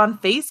buds on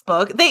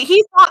Facebook.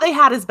 He thought they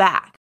had his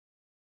back.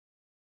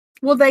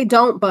 Well, they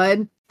don't,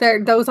 bud.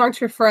 Those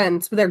aren't your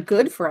friends. They're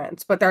good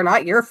friends, but they're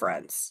not your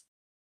friends.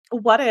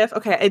 What if,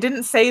 okay, I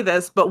didn't say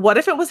this, but what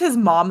if it was his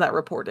mom that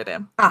reported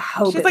him? I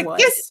hope She's it like,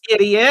 "This was.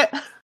 idiot."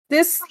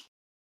 This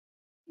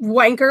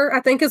wanker,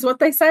 I think is what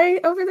they say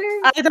over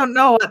there. I don't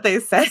know what they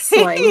say. That's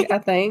slang, I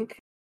think.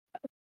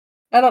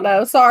 I don't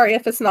know. Sorry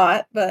if it's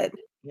not, but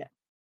Yeah.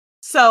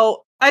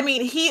 So, I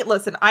mean,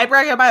 listen, I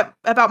brag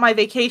about my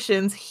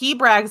vacations. He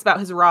brags about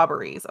his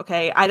robberies,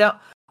 okay?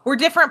 We're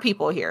different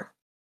people here.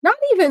 not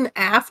even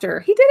after.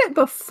 He did it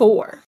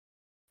before.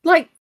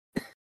 Like,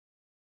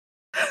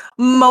 what?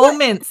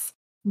 Moments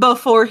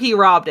before he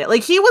robbed it.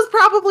 Like he was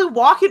probably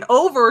walking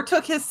over,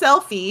 took his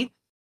selfie.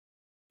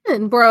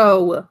 And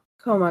bro.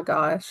 Oh my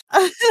gosh.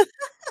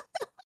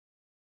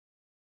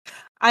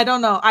 I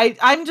don't know.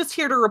 I'm just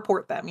here to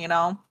report them, you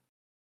know.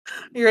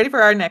 You ready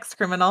for our next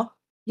criminal?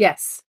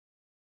 Yes.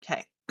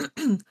 Okay.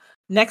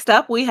 Next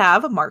up, we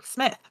have Mark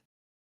Smith.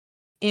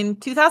 In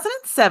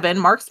 2007,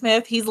 Mark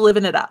Smith, he's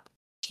living it up.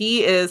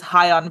 He is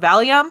high on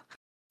Valium.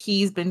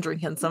 He's been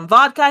drinking some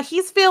vodka.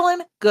 He's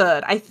feeling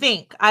good, I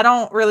think. I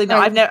don't really know.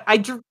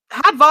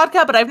 Had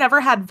vodka, but I've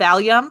never had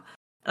Valium,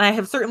 and I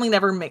have certainly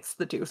never mixed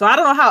the two. So I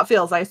don't know how it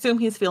feels. I assume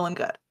he's feeling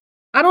good.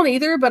 I don't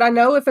either, but I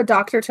know if a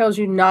doctor tells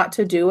you not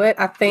to do it,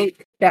 I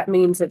think that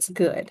means it's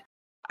good.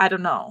 I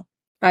don't know.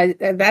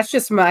 That's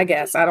just my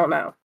guess. I don't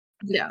know.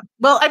 Yeah.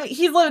 Well, I mean,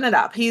 he's living it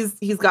up. He's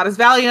got his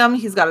Valium,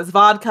 he's got his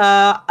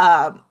vodka,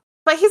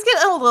 but he's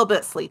getting a little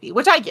bit sleepy,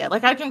 which I get.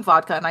 Like, I drink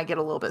vodka and I get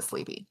a little bit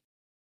sleepy.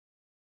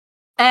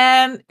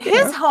 And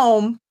his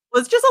home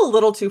was just a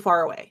little too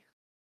far away.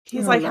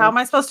 He's like, how am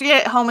I supposed to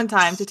get home in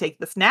time to take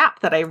this nap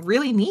that I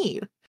really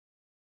need?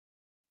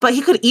 But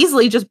he could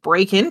easily just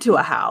break into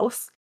a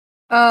house.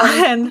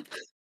 And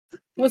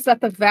was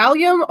that the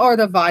Valium or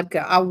the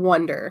vodka? I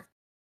wonder.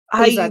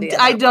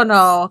 I don't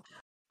know.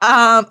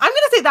 I'm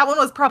gonna say that one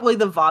was probably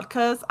the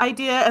vodka's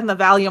idea, and the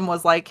Valium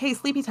was like, hey,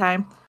 sleepy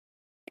time.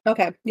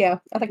 Okay, yeah,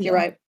 I think you're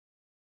right.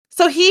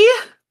 So he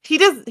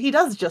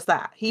does just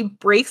that. He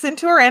breaks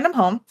into a random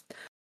home.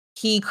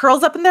 He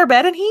curls up in their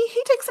bed and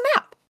he takes a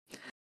nap.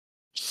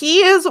 He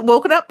is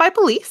woken up by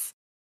police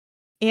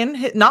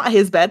in not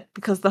his bed,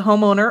 because the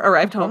homeowner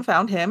arrived home,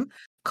 found him,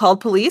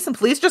 called police, and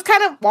police just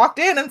kind of walked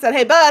in and said,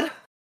 hey, bud,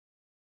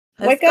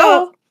 wake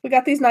up. We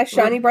got these nice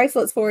shiny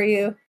bracelets for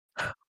you.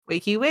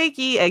 Wakey,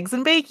 wakey, eggs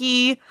and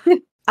bakey.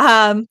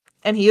 And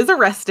he is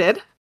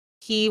arrested.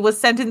 He was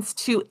sentenced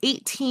to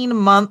 18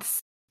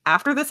 months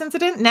after this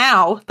incident.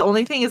 Now, the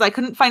only thing is I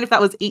couldn't find if that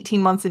was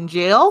 18 months in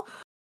jail,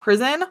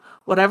 prison,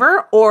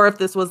 whatever, or if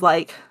this was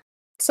like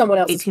someone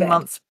else's 18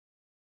 months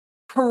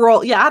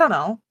parole. Yeah, I don't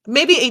know.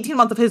 Maybe 18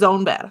 months of his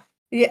own bed.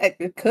 Yeah,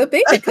 it could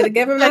be. They could have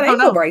given him that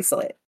ankle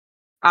bracelet.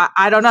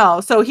 I don't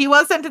know. So he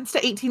was sentenced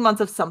to 18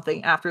 months of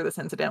something after this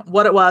incident.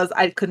 What it was,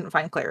 I couldn't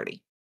find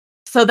clarity.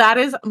 So that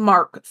is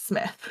Mark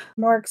Smith.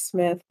 Mark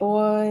Smith,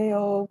 boy,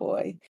 oh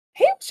boy.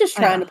 He was just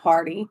trying to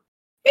party.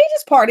 He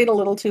just partied a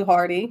little too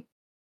hardy.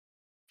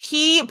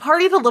 He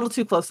partied a little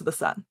too close to the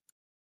sun.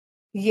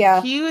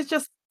 Yeah. He was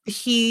just,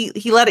 he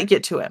let it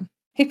get to him.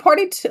 He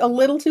partied a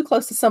little too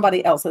close to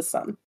somebody else's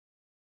son.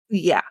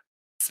 Yeah.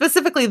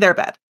 Specifically their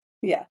bed.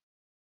 Yeah.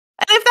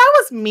 And if that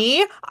was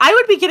me, I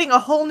would be getting a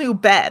whole new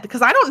bed,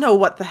 because I don't know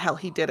what the hell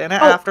he did in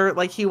it after,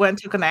 like, he went and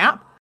took a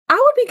nap. I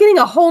would be getting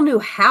a whole new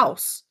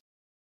house.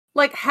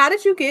 Like, how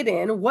did you get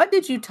in? What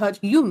did you touch?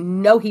 You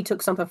know he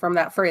took something from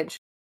that fridge.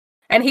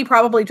 And he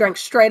probably drank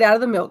straight out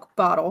of the milk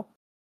bottle.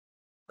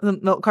 The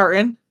milk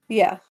carton?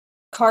 Yeah.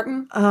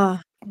 Carton,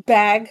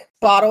 bag,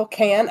 bottle,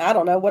 can, I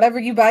don't know. Whatever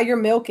you buy your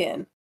milk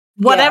in.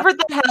 Whatever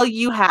the hell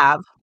you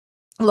have.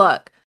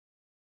 Look,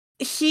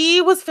 he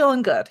was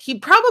feeling good. He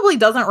probably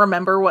doesn't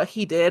remember what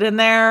he did in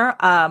there.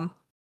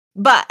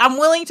 But I'm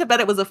willing to bet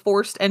it was a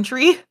forced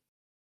entry.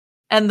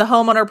 And the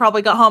homeowner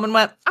probably got home and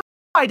went, oh,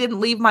 I didn't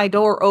leave my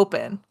door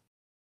open.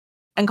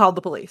 And called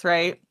the police,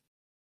 right?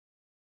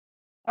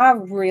 I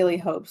really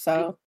hope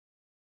so.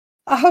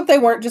 I hope they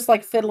weren't just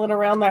like fiddling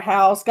around their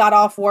house, got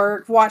off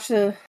work, watched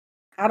an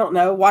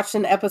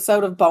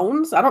episode of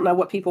Bones. I don't know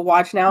what people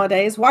watch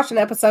nowadays. Watch an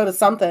episode of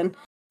something.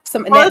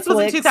 Netflix. This was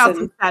in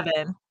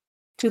 2007.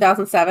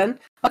 2007?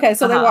 Okay,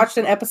 so they watched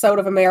an episode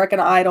of American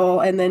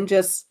Idol and then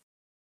just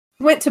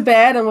went to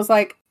bed and was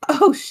like,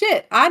 oh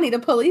shit, I need a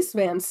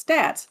policeman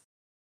stat.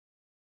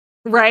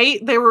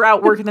 Right? They were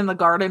out working in the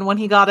garden when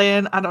he got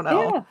in. I don't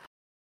know. Yeah.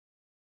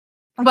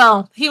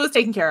 Well, he was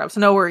taken care of, so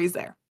no worries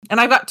there.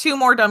 And I've got 2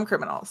 more dumb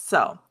criminals,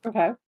 so.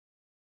 Okay.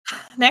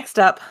 Next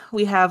up,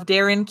 we have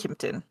Darren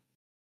Kimpton.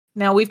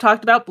 Now, we've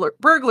talked about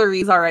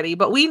burglaries already,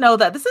 but we know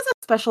that this is a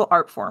special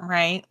art form,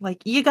 right?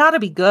 Like, you gotta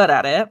be good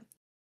at it.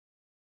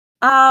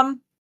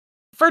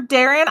 For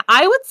Darren,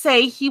 I would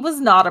say he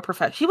was not a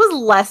professional. He was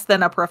less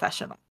than a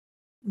professional.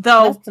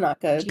 Though, that's not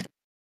good.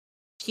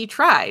 He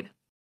tried.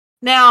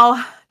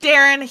 Now,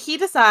 Darren, he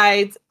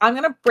decides, I'm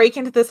gonna break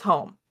into this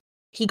home.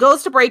 He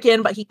goes to break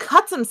in, but he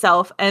cuts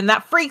himself, and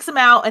that freaks him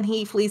out, and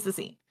he flees the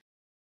scene.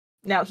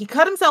 Now, he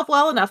cut himself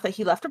well enough that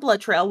he left a blood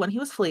trail when he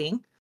was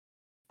fleeing.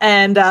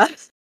 And,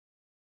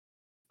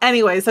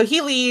 anyway, so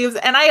he leaves,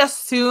 and I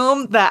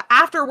assume that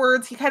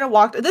afterwards he kind of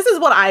walked. This is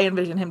what I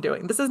envision him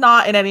doing. This is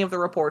not in any of the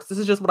reports. This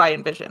is just what I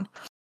envision.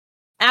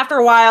 After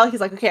a while,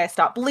 he's like, okay, I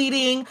stopped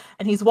bleeding,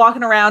 and he's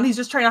walking around. He's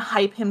just trying to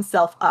hype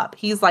himself up.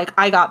 He's like,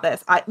 I got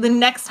this. The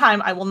next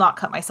time I will not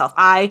cut myself.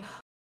 I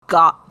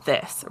got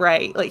this,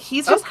 right? Like,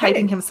 he's just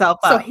hyping himself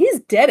up. So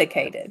he's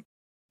dedicated.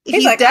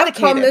 He's like,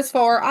 dedicated. I've come this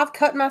far. I've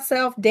cut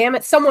myself. Damn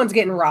it. Someone's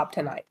getting robbed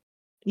tonight.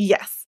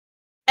 Yes.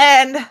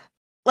 And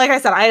like I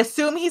said, I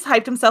assume he's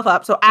hyped himself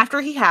up. So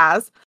after he's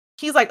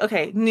like,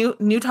 okay,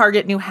 new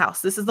target, new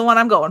house. This is the one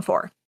I'm going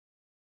for.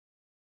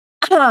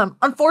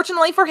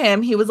 Unfortunately for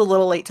him, he was a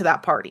little late to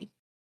that party.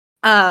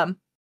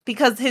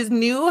 Because his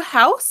new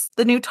house,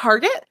 the new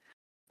target,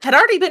 had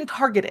already been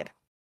targeted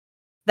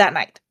that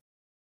night.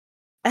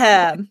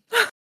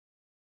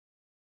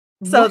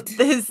 So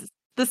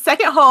the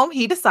second home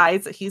he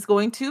decides that he's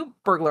going to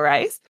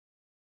burglarize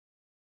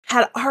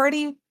had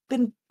already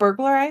been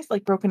burglarized,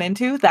 like broken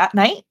into that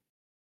night.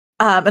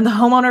 And the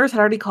homeowners had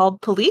already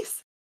called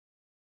police.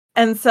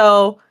 And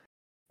so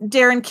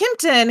Darren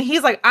Kimpton,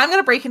 he's like, I'm going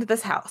to break into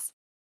this house.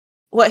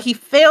 What he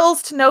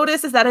fails to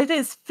notice is that it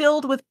is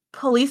filled with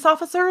police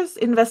officers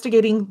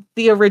investigating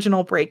the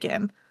original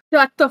break-in.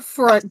 Shut the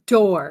front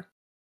door.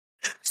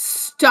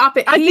 Stop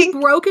it. He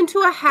broke into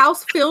a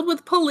house filled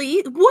with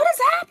police. What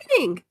is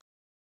happening?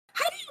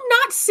 How do you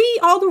not see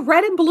all the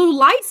red and blue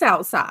lights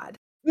outside?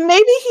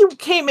 Maybe he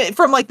came in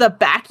from like the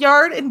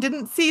backyard and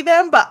didn't see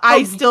them, but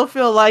I still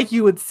feel like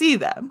you would see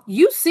them.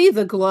 You see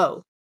the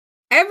glow.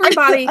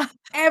 Everybody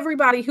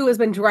who has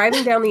been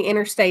driving down the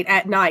interstate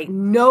at night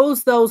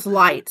knows those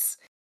lights.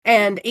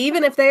 And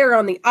even if they are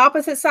on the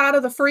opposite side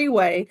of the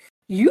freeway,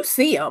 you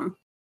see them.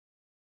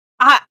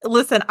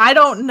 Listen, I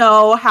don't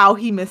know how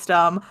he missed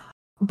them,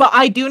 but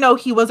I do know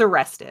he was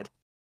arrested.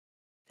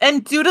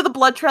 And due to the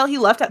blood trail he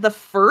left at the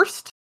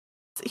first,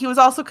 he was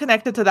also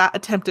connected to that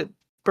attempted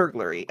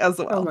burglary as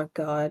well. Oh my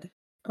god.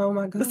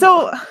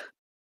 So,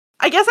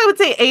 I guess I would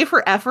say A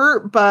for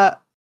effort, but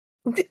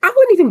I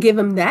wouldn't even give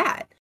him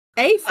that.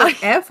 A for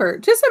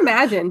effort. Just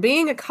imagine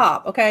being a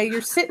cop, okay?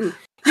 You're sitting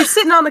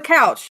on the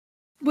couch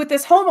with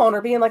this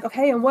homeowner being like,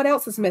 okay, and what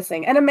else is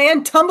missing? And a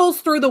man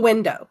tumbles through the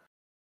window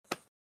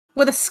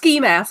with a ski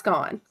mask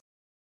on.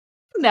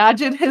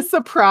 Imagine his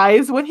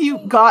surprise when he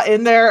got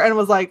in there and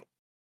was like,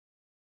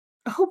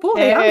 oh boy,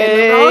 hey. I'm in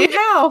the wrong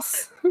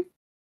house.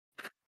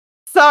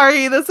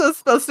 Sorry, this was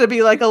supposed to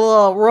be like a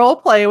little role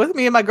play with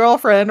me and my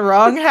girlfriend.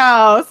 Wrong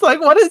house. Like,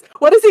 what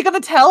is he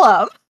gonna tell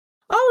him?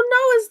 Oh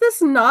no, is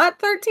this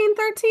not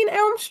 1313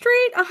 Elm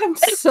Street? I'm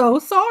so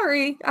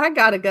sorry. I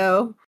gotta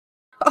go.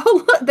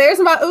 Oh look, there's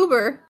my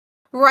Uber.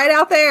 Right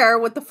out there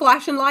with the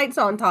flashing lights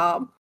on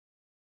top.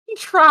 He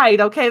tried,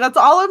 okay? That's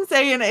all I'm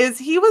saying is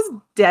he was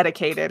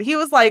dedicated. He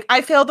was like,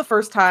 I failed the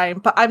first time,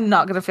 but I'm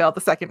not gonna fail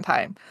the second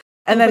time.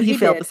 And then he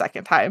failed the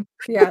second time.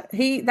 Yeah,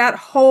 that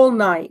whole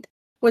night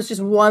was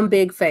just one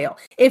big fail.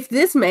 If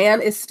this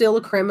man is still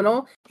a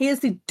criminal, he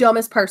is the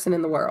dumbest person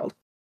in the world.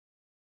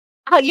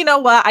 You know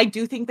what? I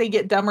do think they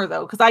get dumber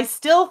though, because I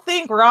still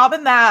think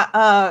robbing that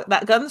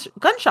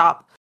gun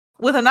shop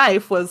with a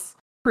knife was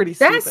pretty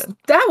stupid.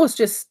 That was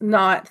just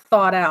not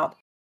thought out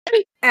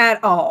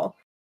at all.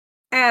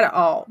 At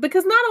all.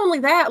 Because not only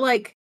that,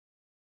 like,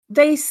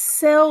 they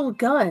sell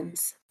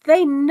guns.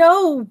 They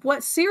know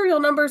what serial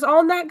number's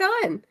on that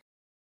gun.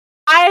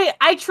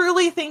 I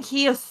truly think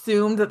he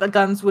assumed that the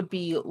guns would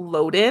be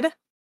loaded.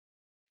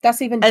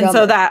 That's even dumber. And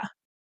so that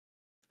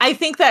I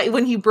think that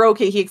when he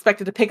broke it, he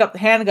expected to pick up the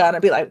handgun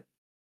and be like,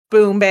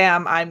 boom,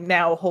 bam, I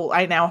now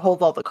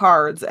hold all the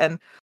cards. And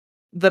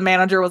the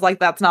manager was like,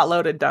 that's not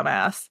loaded,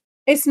 dumbass.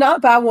 It's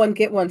not buy one,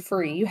 get one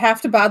free. You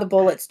have to buy the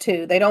bullets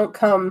too. They don't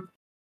come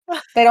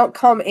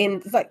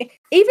in, like,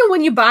 even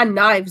when you buy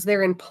knives,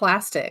 they're in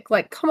plastic.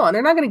 Like, come on,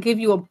 they're not going to give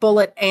you a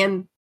bullet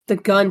and the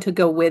gun to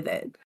go with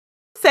it.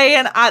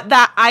 Saying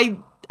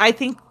I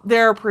think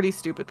they're pretty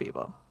stupid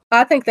people.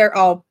 I think they're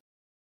all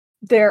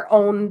their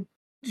own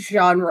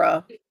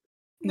genre.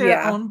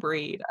 Their own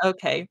breed.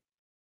 Okay.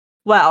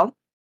 Well,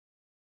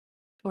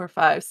 4,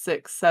 5,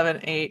 6, 7,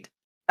 8.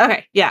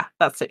 Okay, yeah,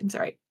 that seems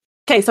right.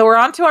 Okay, so we're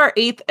on to our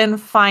 8th and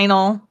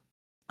final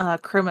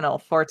criminal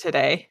for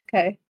today.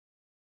 Okay.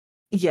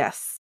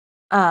 Yes.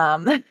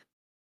 Good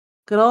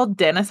old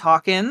Dennis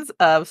Hawkins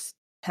of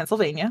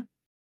Pennsylvania.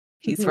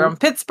 He's from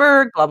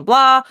Pittsburgh, blah,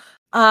 blah,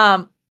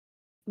 blah.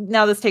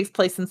 Now this takes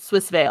place in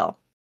Swissvale,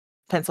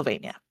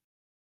 Pennsylvania.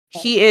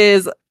 He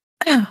is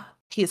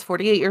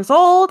 48 years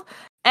old,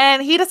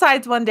 and he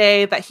decides one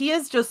day that he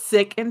is just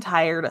sick and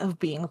tired of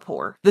being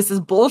poor. This is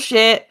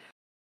bullshit.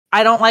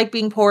 I don't like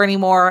being poor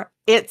anymore.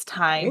 It's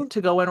time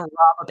to go and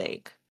rob a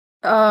bank.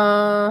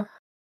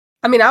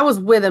 I mean, I was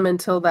with him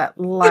until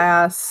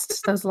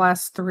those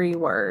last 3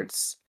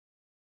 words.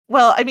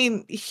 Well, I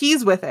mean,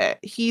 he's with it.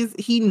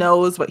 He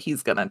knows what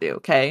he's gonna do,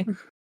 okay?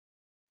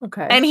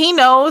 Okay. And he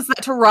knows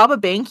that to rob a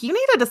bank, you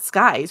need a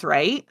disguise,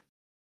 right?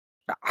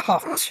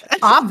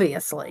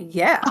 Obviously,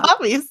 yeah.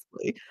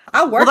 Obviously.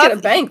 I work at a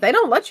bank. They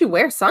don't let you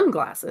wear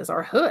sunglasses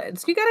or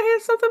hoods. You gotta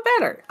have something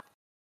better.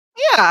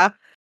 Yeah.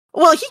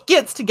 Well, he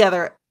gets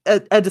together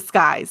a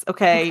disguise,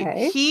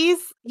 okay?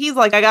 He's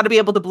like, I gotta be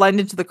able to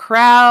blend into the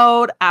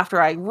crowd after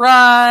I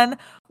run.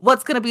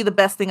 What's gonna be the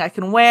best thing I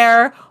can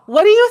wear?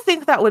 What do you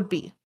think that would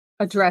be?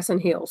 A dress and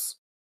heels.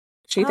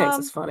 She thinks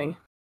it's funny.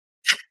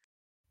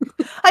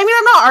 I mean,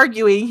 I'm not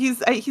arguing.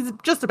 He's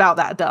just about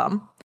that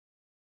dumb.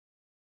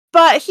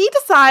 But he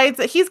decides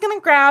that he's going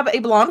to grab a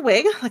blonde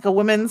wig, like a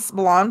woman's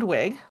blonde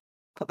wig,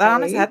 put that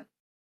on his head.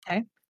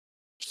 Okay.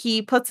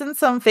 He puts in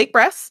some fake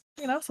breasts,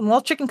 some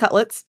little chicken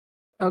cutlets.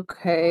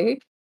 Okay.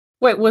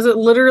 Wait, was it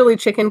literally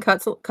chicken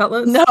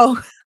cutlets? No.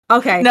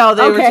 Okay. No,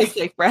 they were just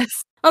fake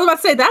breasts. I was about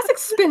to say, that's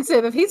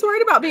expensive. If he's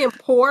worried about being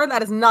poor,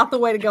 that is not the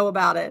way to go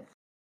about it.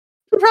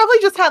 He probably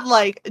just had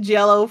like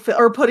Jell-O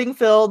or pudding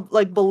filled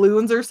like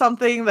balloons or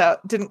something that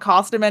didn't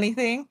cost him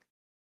anything.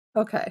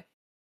 Okay.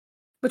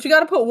 But you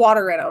got to put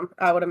water in them,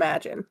 I would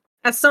imagine.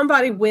 As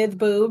somebody with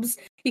boobs,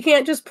 you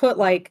can't just put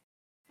like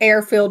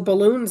air-filled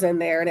balloons in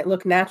there and it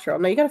looked natural.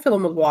 No, you gotta fill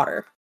them with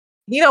water.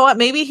 You know what?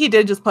 Maybe he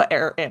did just put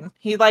air in.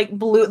 He like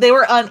blew. They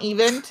were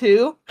uneven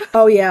too.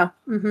 Oh yeah.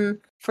 Mm-hmm.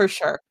 For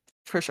sure.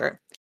 For sure.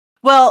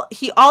 Well,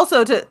 he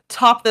also, to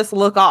top this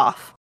look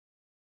off,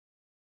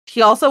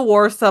 he also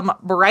wore some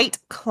bright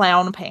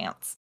clown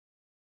pants.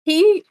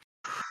 He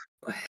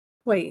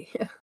went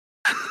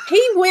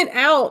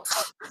out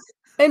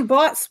and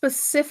bought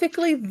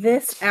specifically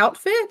this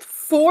outfit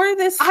for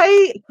this.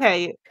 I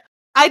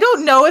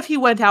don't know if he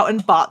went out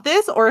and bought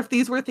this or if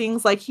these were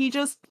things like he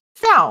just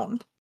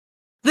found.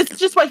 This is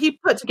just what he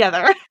put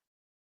together.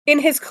 In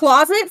his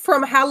closet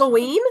from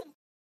Halloween?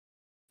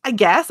 I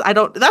guess.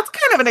 That's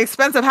kind of an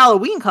expensive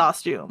Halloween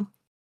costume.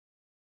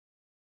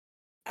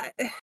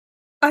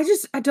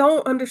 I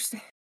don't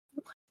understand.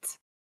 What?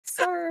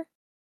 Sir?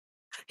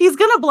 He's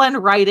gonna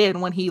blend right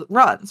in when he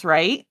runs,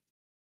 right?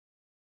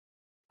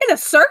 In a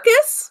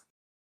circus?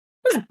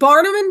 There's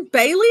Barnum and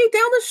Bailey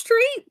down the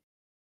street?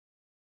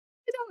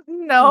 I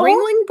don't know.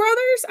 Ringling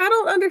Brothers? I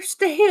don't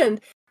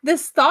understand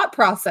this thought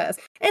process.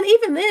 And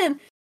even then,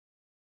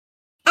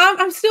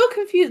 I'm still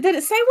confused. Did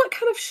it say what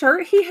kind of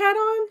shirt he had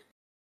on?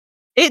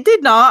 It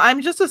did not.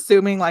 I'm just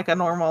assuming like a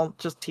normal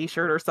just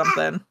t-shirt or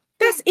something.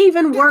 That's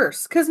even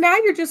worse, because now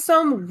you're just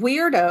some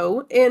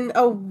weirdo in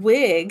a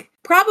wig.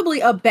 Probably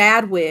a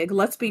bad wig,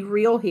 let's be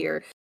real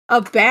here.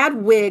 A bad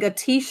wig, a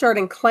t-shirt,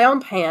 and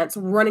clown pants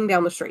running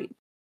down the street.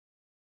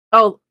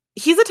 Oh,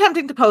 he's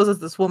attempting to pose as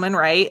this woman,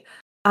 right?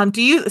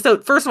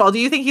 So first of all, do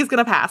you think he's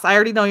gonna pass? I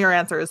already know your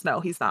answer is no,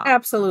 he's not.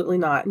 Absolutely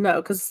not.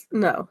 No, because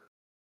no.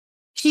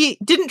 He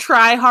didn't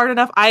try hard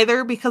enough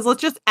either, because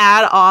let's just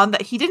add on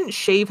that he didn't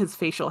shave his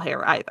facial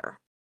hair either.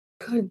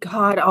 Good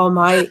God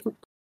almighty.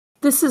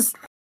 This is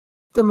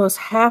the most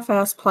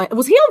half-assed plan.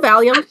 Was he on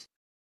Valium?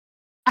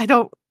 I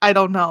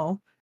don't know.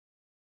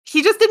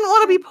 He just didn't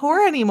want to be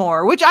poor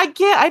anymore, which I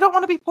get. I don't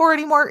want to be poor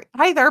anymore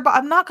either, but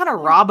I'm not going to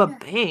rob a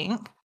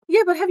bank.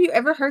 Yeah, but have you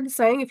ever heard the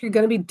saying, if you're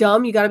going to be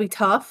dumb, you got to be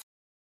tough?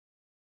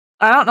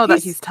 I don't know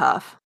that he's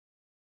tough.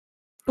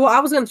 Well, I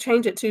was going to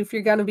change it to, if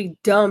you're going to be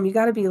dumb, you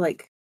got to be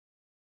like,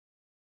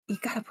 you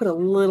got to put a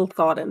little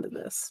thought into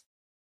this.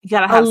 You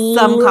got to have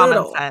some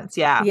common sense.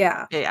 Yeah.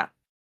 Yeah.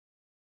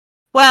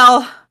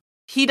 Well,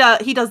 he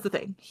does the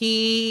thing.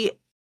 He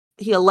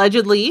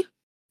allegedly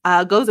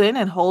goes in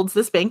and holds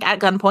this bank at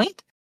gunpoint.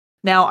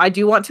 Now, I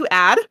do want to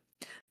add,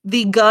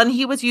 the gun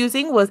he was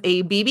using was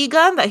a BB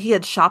gun that he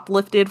had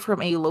shoplifted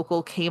from a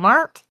local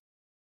Kmart.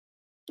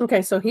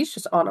 Okay, so he's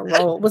just on a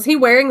roll. Was he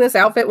wearing this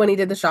outfit when he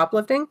did the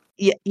shoplifting?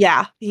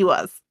 Yeah, he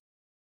was.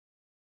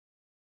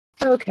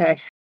 Okay,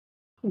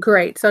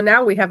 great. So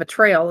now we have a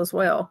trail as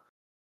well.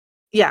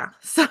 Yeah,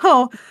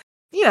 so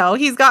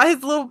he's got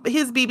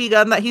his BB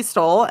gun that he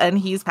stole, and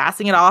he's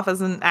passing it off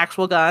as an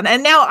actual gun.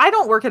 And now, I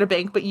don't work at a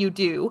bank, but you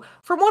do.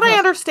 From what I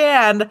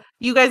understand,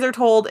 you guys are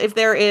told if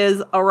there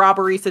is a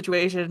robbery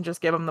situation, just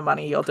give him the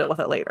money. You'll deal with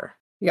it later.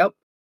 Yep.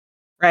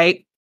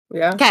 Right?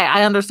 Yeah. Okay,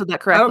 I understood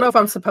that correctly. I don't know if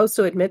I'm supposed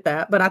to admit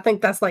that, but I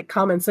think that's like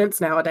common sense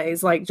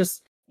nowadays. Like,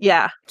 just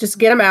get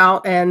them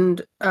out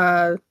and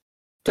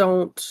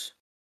don't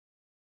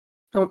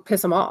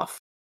piss them off.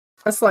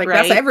 That's like,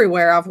 that's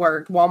everywhere I've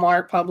worked.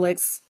 Walmart,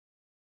 Publix.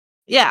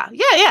 Yeah.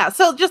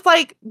 So just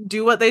like,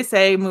 do what they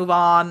say, move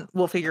on.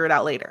 We'll figure it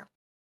out later.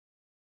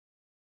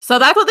 So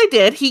that's what they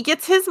did. He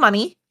gets his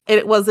money.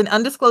 It was an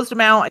undisclosed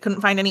amount. I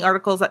couldn't find any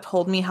articles that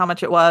told me how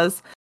much it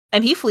was.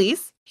 And he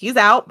flees. He's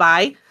out.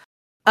 Bye.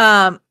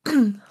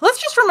 Let's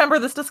just remember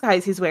this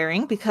disguise he's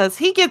wearing, because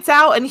he gets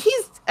out and he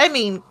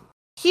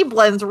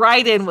blends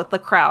right in with the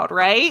crowd,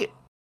 right?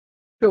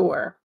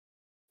 Sure.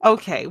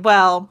 Okay,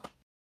 well,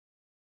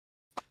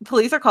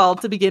 police are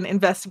called to begin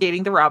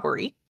investigating the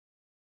robbery.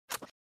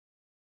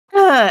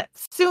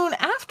 Soon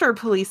after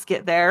police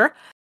get there,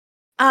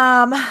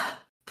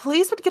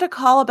 police would get a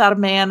call about a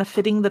man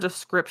fitting the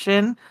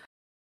description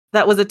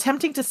that was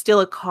attempting to steal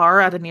a car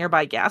at a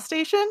nearby gas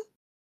station.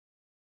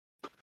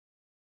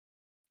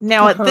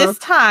 Now, at this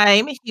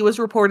time, he was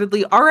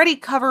reportedly already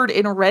covered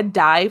in red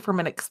dye from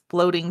an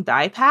exploding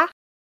dye pack.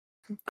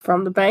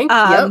 From the bank?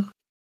 Yep.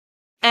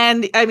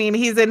 And,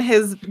 he's in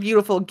his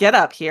beautiful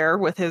getup here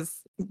with his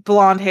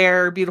blonde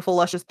hair, beautiful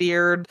luscious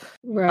beard,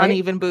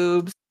 uneven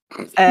boobs,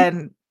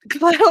 and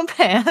clown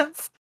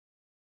pants.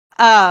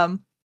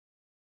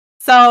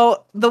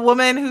 So the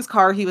woman whose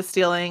car he was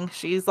stealing,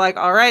 she's like,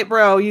 all right,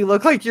 bro, you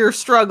look like you're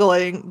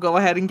struggling. Go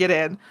ahead and get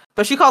in.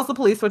 But she calls the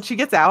police when she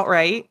gets out,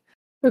 right?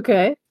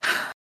 Okay.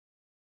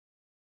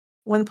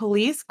 When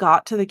police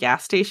got to the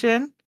gas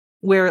station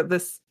where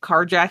this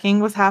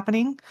carjacking was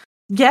happening,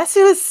 guess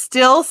who is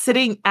still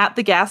sitting at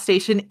the gas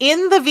station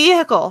in the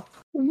vehicle?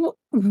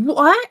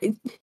 What?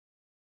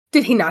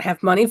 Did he not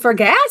have money for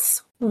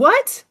gas?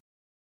 What?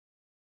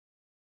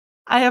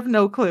 I have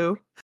no clue.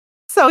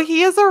 So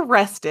he is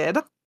arrested,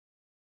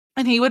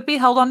 and he would be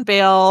held on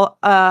bail,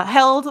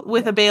 held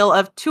with a bail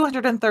of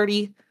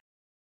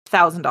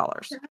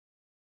 $230,000.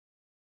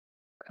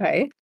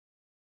 Okay.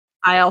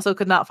 I also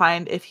could not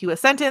find if he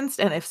was sentenced,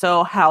 and if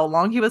so, how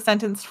long he was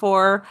sentenced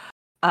for.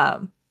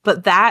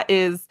 But that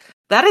is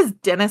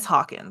Dennis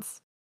Hawkins.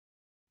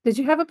 Did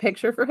you have a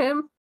picture for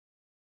him?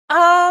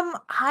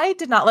 I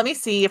did not. Let me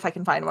see if I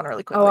can find one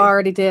really Oh, I quickly.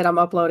 already did. I'm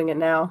uploading it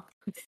now.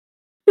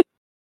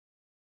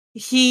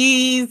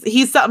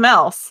 He's something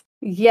else.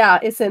 Yeah,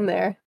 it's in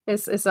there.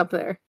 It's up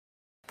there.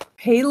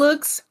 He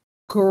looks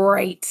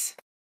great.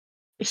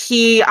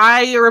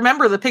 I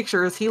remember the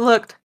pictures. He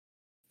looked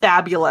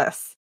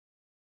fabulous.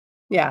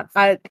 Yeah,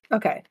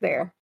 okay,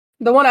 there.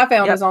 The one I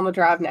found Yep. is on the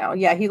drive now.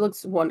 Yeah, he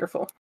looks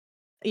wonderful.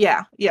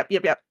 Yeah. Yep.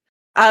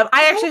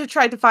 I actually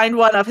tried to find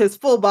one of his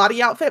full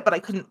body outfit, but I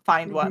couldn't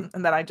find one,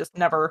 and then I just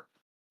never.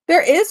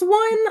 There is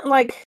one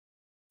like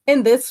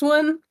in this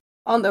one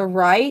on the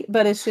right,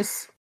 but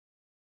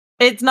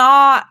It's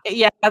not.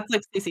 Yeah, that's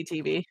like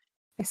CCTV.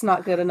 it's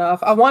not good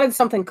enough. I wanted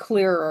something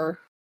clearer.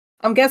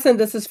 I'm guessing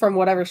this is from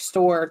whatever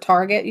store,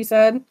 Target, you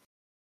said?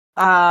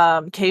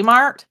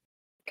 Kmart.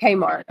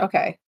 Kmart.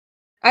 Okay.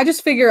 I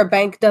just figure a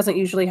bank doesn't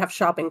usually have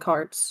shopping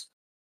carts.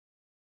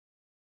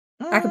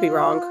 I could be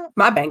wrong. Mm,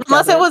 My bank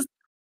unless it doesn't. was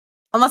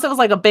unless it was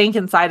like a bank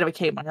inside of a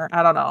Kmart.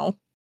 I don't know.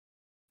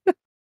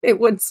 It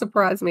wouldn't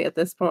surprise me at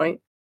this point.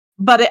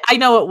 But I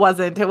know it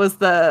wasn't. It was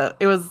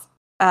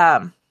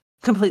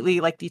completely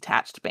like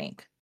detached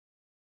bank.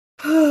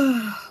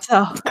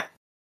 So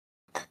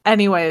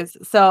anyways,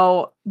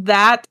 so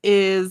that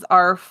is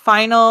our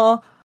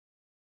final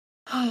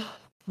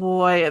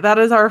boy, that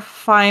is our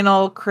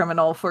final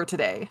criminal for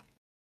today.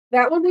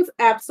 That one was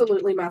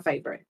absolutely my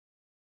favorite.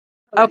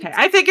 Okay,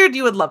 I figured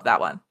you would love that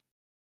one.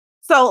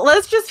 So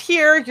let's just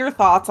hear your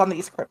thoughts on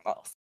these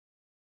criminals.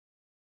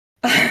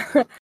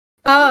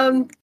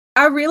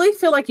 I really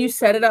feel like you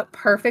set it up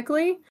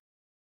perfectly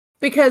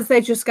because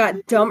they just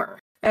got dumber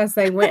as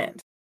they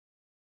went.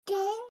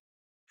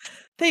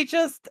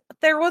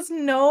 There was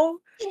no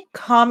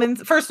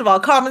first of all,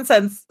 common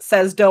sense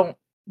says don't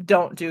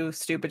do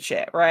stupid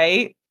shit,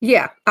 right?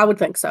 Yeah, I would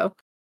think so.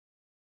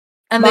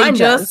 And Mine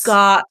does.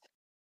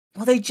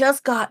 they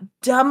just got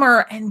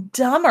dumber and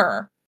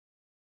dumber.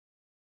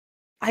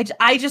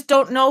 I just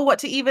don't know what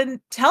to even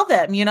tell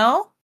them, you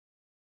know?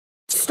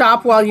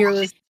 Stop while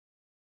you're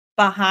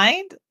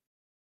Behind?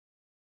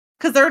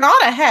 Because they're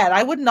not ahead.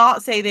 I would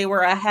not say they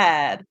were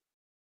ahead.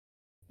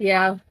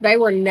 Yeah, they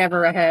were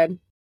never ahead.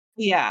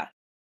 Yeah.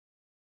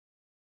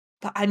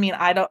 But I mean,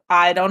 I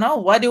don't know.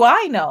 What do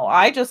I know?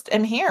 I just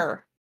am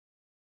here.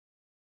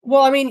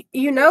 Well, I mean,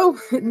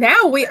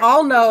 now we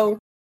all know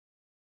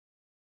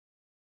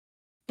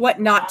what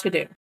not to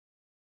do.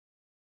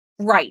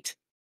 Right.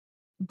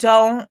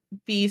 Don't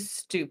be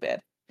stupid.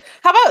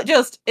 How about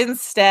just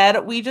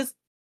instead we just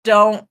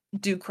don't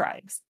do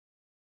crimes?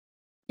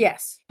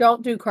 Yes,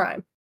 don't do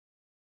crime.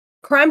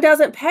 Crime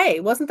doesn't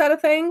pay. Wasn't that a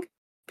thing?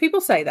 People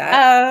say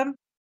that.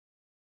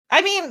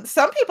 I mean,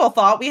 some people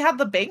thought we had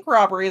the bank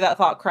robbery that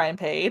thought crime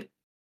paid.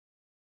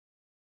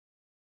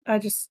 I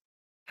just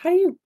how do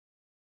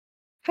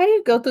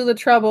you go through the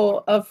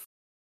trouble of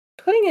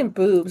putting in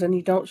boobs and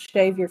you don't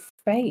shave your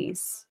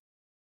face?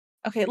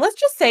 Okay, let's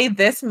just say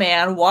this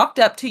man walked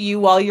up to you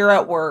while you're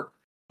at work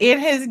in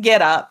his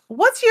getup.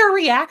 What's your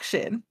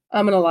reaction?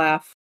 I'm gonna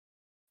laugh.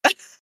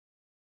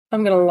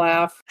 I'm gonna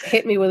laugh.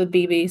 Hit me with a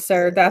BB,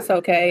 sir. That's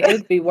okay.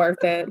 It'd be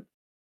worth it.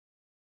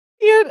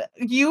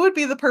 You would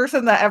be the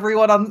person that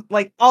everyone on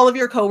like all of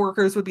your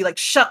coworkers would be like,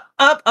 "Shut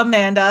up,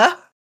 Amanda."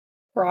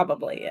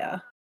 Probably, yeah.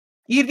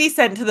 You'd be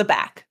sent to the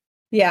back.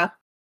 Yeah.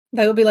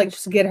 They would be like,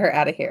 just get her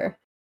out of here.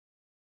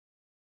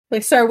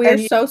 Like, sir, we are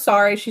And so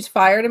sorry. She's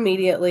fired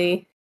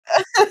immediately.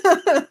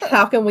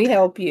 How can we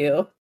help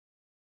you?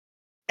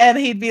 and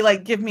he'd be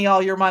like, "Give me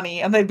all your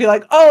money." And they'd be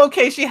like, "Oh,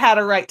 okay, she had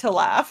a right to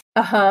laugh."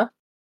 Uh-huh.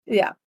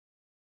 Yeah.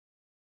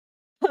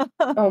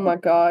 Oh my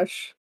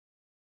gosh.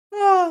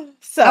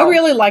 So, I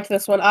really liked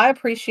this one. I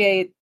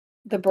appreciate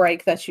the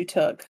break that you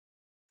took.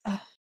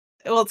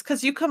 well, it's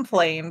because you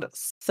complained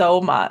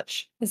so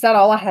much. Is that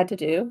all I had to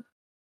do?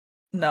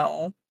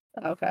 No.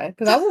 Okay.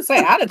 Because I was gonna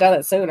say I'd have done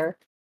it sooner.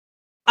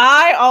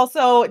 I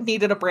also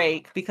needed a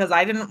break because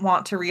I didn't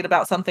want to read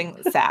about something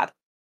sad.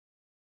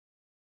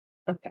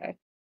 Okay.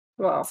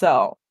 Well,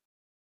 So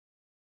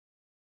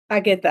I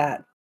get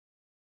that.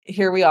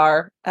 here we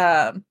are.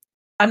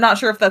 I'm not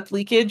sure if that's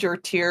leakage or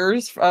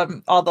tears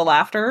from all the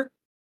laughter.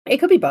 It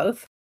could be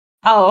both.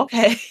 Oh,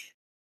 okay.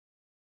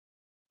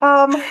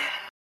 Um,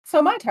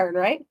 so my turn,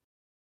 right?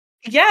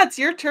 Yeah, it's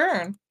your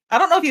turn. I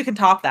don't know if you can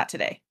top that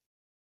today.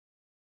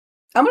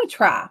 I'm gonna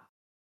try,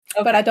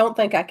 but I don't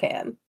think I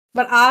can.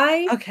 But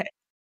Okay.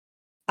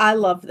 I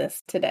love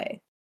this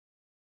today.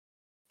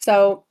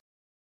 So,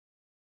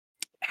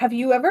 have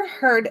you ever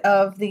heard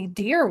of the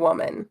Deer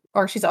Woman,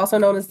 or she's also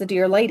known as the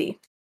Deer Lady?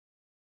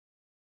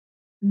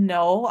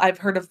 No, I've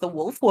heard of the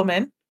Wolf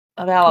Woman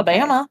of Okay.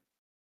 Alabama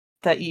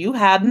that you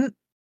hadn't.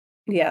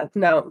 Yeah,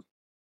 no.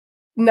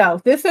 No,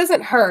 this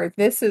isn't her.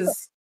 This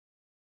is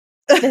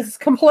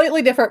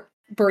completely different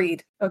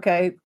breed,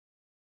 okay?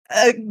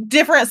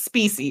 Different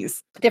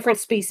species. Different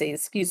species,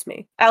 excuse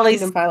me. At Kingdom,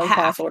 least phylum, class,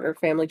 half. order,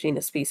 family,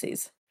 genus,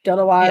 species. Don't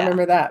know why I Yeah.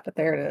 remember that, but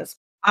there it is.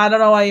 I don't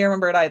know why you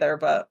remember it either,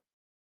 but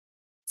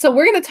So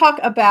we're going to talk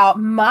about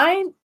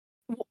my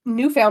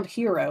newfound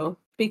hero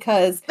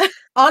because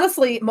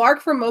Honestly,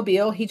 Mark from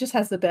Mobile, he just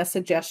has the best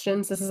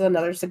suggestions. This is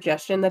another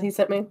suggestion that he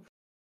sent me.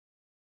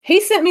 He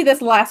sent me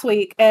this last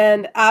week,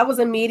 and I was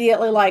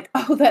immediately like,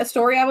 oh, that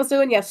story I was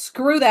doing? Yeah,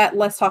 screw that.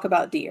 Let's talk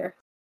about deer.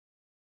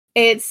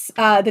 It's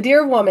the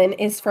deer woman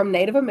is from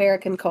Native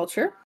American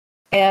culture,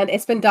 and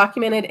it's been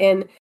documented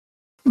in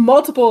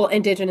multiple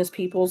indigenous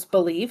peoples'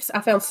 beliefs.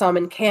 I found some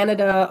in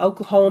Canada,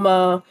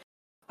 Oklahoma,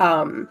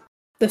 the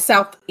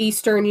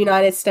southeastern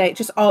United States,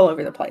 just all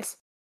over the place.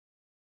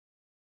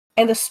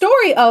 And the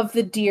story of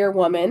the deer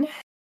woman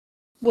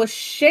was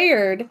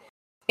shared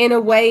in a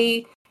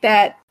way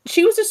that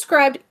she was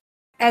described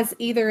as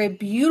either a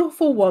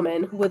beautiful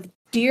woman with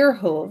deer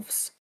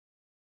hooves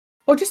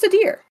or just a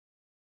deer.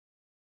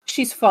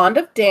 She's fond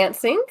of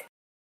dancing,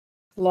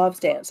 loves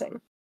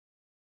dancing.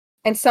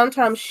 And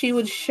sometimes she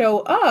would show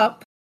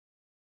up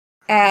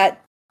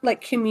at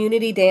like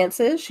community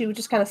dances. She would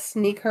just kind of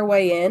sneak her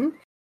way in.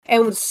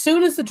 And as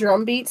soon as the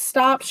drum beat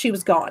stopped, she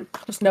was gone.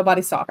 Just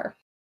nobody saw her.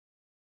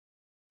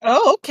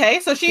 Oh,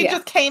 okay. So she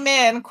just came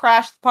in,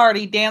 crashed the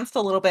party, danced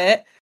a little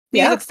bit.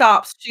 Music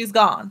stops. She's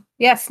gone.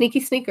 Yeah, sneaky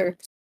sneaker.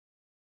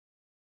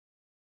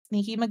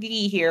 Sneaky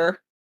McGee here.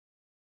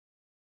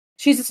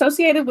 She's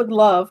associated with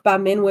love by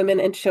men, women,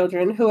 and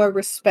children who are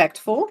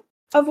respectful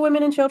of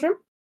women and children.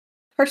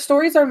 Her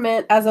stories are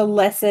meant as a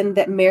lesson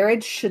that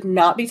marriage should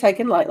not be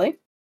taken lightly.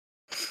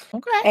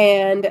 Okay.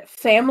 And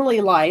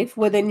family life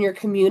within your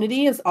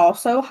community is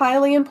also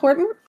highly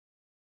important.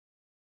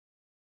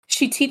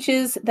 She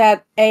teaches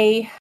that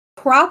a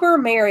proper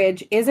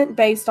marriage isn't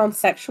based on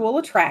sexual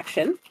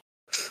attraction.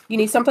 You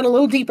need something a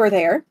little deeper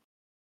there.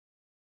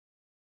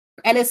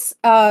 And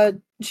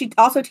she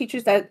also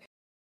teaches that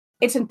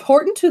it's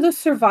important to the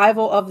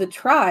survival of the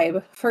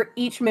tribe for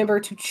each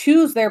member to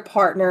choose their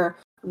partner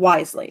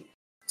wisely.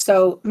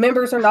 So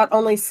members are not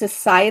only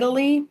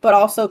societally, but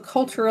also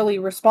culturally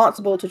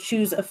responsible to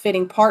choose a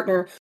fitting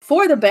partner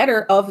for the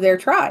better of their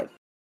tribe.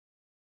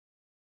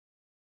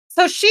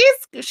 So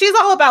she's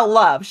all about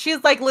love.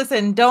 She's like,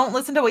 listen, don't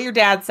listen to what your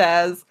dad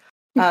says.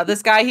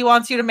 This guy he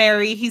wants you to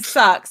marry, he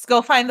sucks.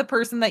 Go find the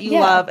person that you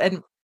love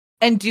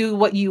and do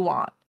what you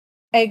want.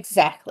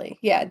 Exactly.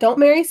 Yeah. Don't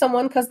marry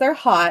someone because they're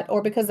hot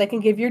or because they can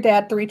give your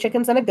dad 3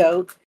 chickens and a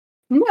goat.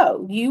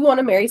 No, you want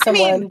to marry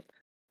someone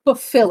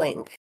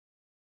fulfilling.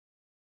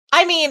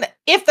 I mean,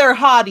 if they're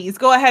hotties,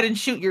 go ahead and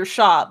shoot your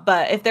shot.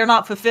 But if they're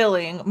not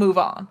fulfilling, move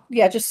on.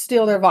 Yeah, just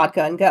steal their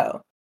vodka and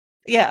go.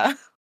 Yeah.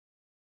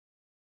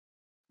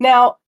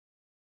 Now,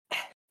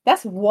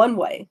 that's one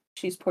way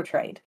she's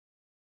portrayed.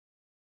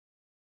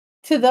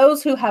 To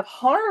those who have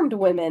harmed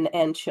women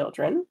and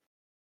children,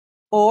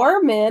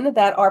 or men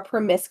that are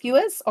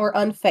promiscuous or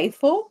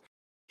unfaithful,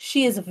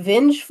 she is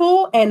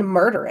vengeful and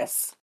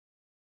murderous.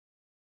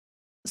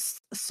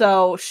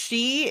 So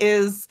she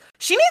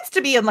needs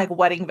to be in like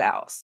wedding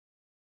vows.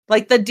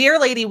 Like the deer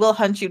lady will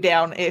hunt you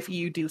down if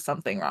you do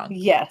something wrong.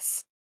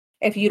 Yes.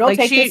 If you don't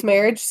take this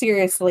marriage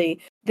seriously,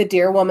 the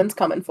deer woman's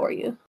coming for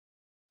you.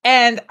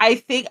 And I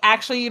think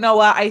actually, you know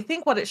what? I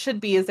think what it should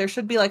be is there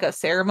should be like a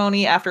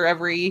ceremony after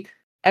every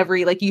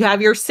like you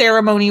have your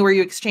ceremony where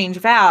you exchange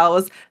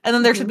vows, and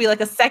then there should be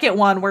like a second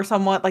one where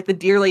someone like the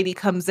deer lady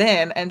comes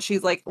in and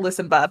she's like,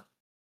 listen, bub,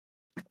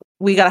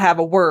 we got to have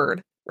a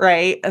word,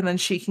 right? And then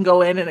she can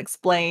go in and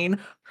explain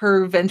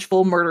her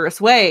vengeful, murderous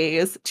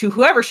ways to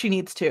whoever she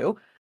needs to.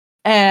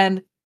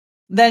 And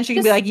then she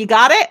can be like, you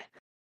got it?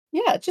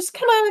 Yeah, just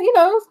kind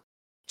of,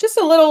 just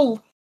a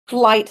little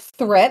light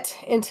threat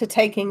into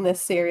taking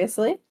this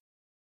seriously.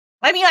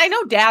 I mean, I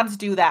know dads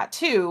do that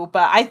too,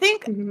 but I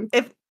think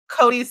if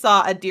Cody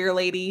saw a deer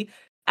lady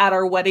at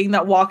our wedding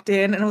that walked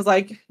in and was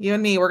like, you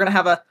and me, we're going to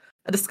have a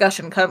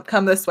discussion,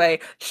 come this way,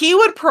 he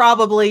would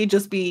probably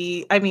just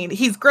be, I mean,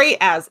 he's great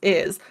as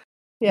is.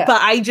 Yeah.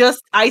 But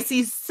I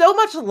see so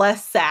much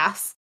less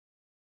sass.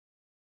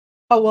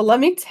 Oh, well, let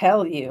me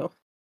tell you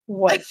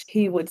what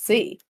he would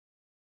see.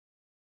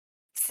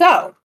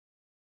 So,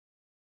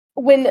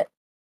 when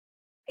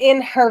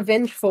in her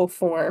vengeful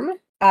form,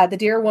 the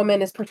deer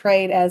woman is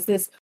portrayed as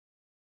this,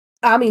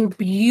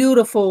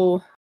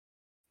 beautiful,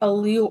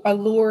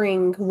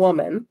 alluring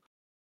woman.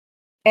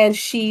 And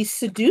she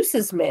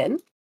seduces men.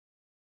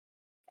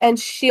 And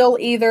she'll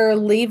either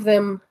leave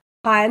them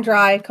high and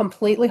dry,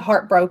 completely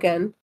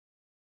heartbroken,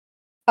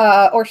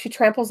 or she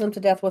tramples them to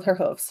death with her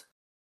hooves.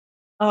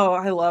 Oh,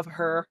 I love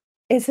her.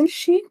 Isn't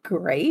she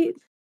great?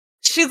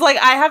 She's like,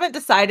 I haven't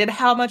decided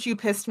how much you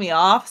pissed me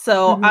off,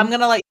 so I'm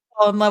going to let you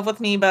fall in love with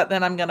me, but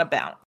then I'm going to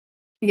bounce.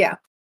 Yeah.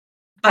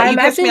 But I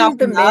imagine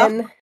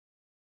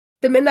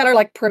the men that are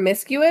like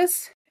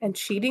promiscuous and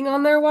cheating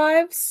on their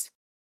wives,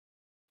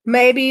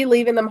 maybe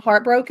leaving them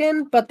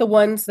heartbroken, but the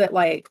ones that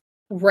like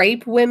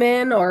rape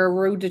women or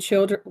rude to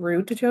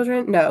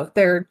children? No,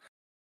 they're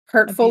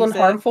hurtful and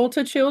harmful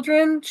to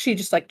children. She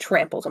just like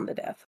tramples them to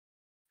death.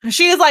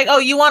 She's like, oh,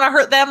 you want to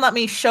hurt them? Let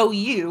me show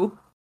you.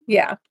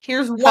 Yeah.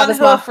 Here's one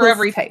hoof for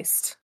every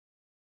taste.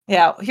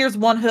 Yeah, here's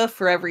one hoof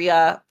for every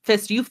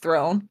fist you've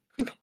thrown.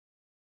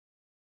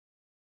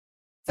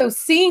 So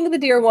seeing the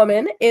deer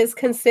woman is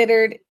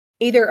considered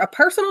either a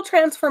personal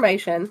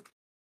transformation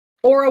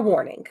or a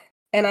warning.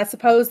 And I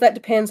suppose that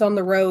depends on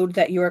the road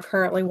that you are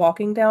currently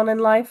walking down in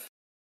life.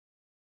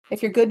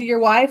 If you're good to your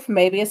wife,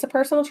 maybe it's a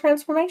personal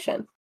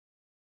transformation.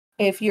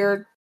 If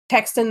you're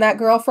texting that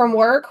girl from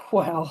work,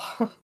 well,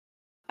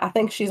 I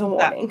think she's a That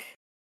warning.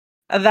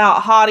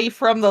 that hottie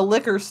from the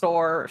liquor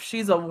store,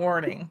 she's a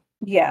warning.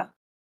 Yeah.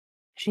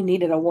 She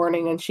needed a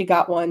warning and she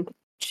got one.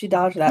 She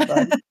dodged that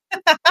bud.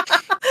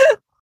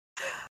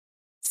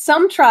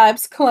 Some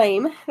tribes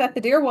claim that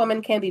the deer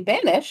woman can be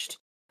banished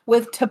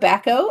with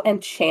tobacco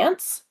and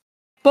chants,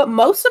 but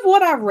most of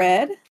what I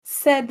read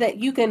said that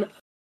you can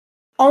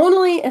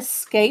only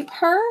escape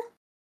her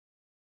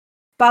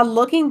by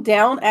looking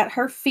down at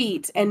her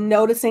feet and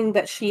noticing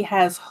that she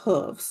has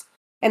hooves.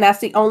 And that's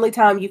the only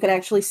time you can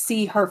actually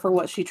see her for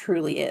what she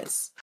truly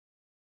is.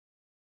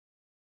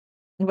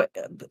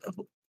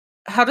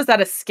 How does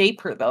that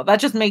escape her, though? That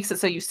just makes it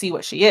so you see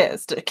what she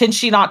is. Can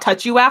she not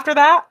touch you after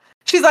that?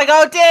 She's like,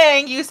 oh,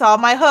 dang, you saw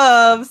my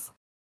hooves.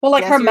 Well,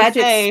 like Guess her you're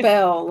magic safe.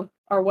 spell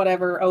or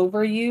whatever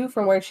over you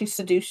from where she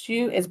seduced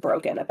you is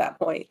broken at that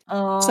point.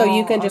 Oh, So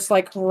you can just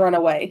like run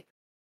away.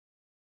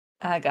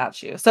 I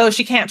got you. So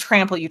she can't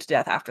trample you to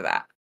death after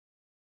that.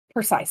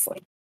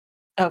 Precisely.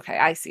 Okay,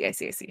 I see.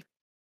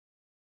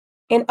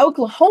 In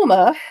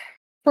Oklahoma,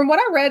 from what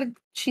I read,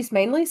 she's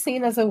mainly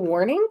seen as a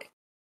warning.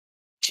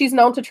 She's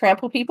known to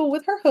trample people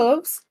with her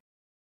hooves.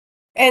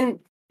 And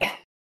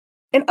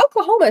in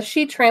Oklahoma,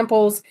 she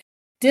tramples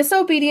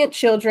disobedient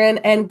children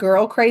and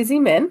girl crazy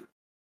men.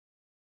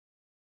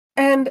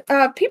 And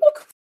other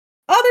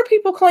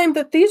people claim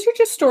that these are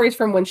just stories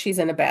from when she's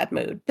in a bad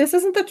mood. This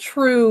isn't the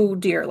true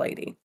deer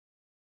lady.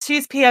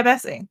 She's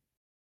PMSing.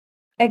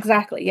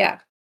 Exactly, yeah.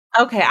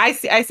 Okay, I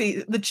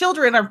see. The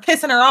children are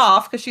pissing her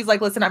off because she's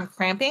like, listen, I'm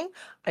cramping.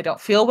 I don't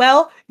feel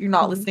well. You're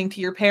not listening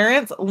to your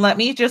parents. Let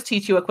me just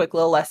teach you a quick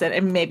little lesson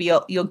and maybe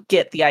you'll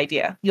get the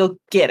idea. You'll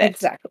get it.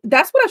 Exactly.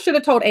 That's what I should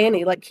have told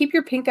Annie. Like, keep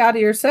your pink out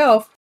of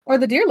yourself or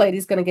the deer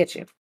lady's going to get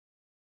you.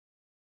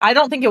 I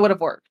don't think it would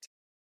have worked.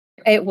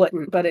 It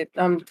wouldn't, but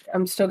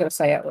I'm still going to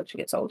say it when she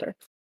gets older.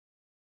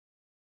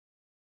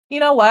 You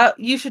know what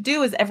you should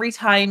do is every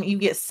time you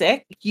get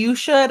sick, you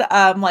should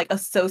like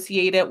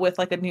associate it with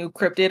like a new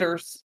cryptid or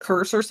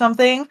curse or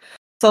something.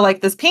 So like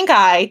this pink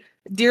eye,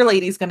 deer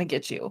lady's gonna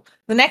get you.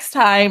 The next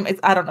time it's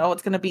I don't know,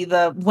 it's gonna be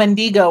the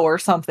Wendigo or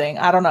something.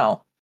 I don't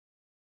know.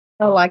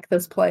 I like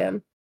this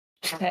plan.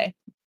 Okay,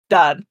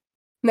 done.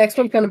 Next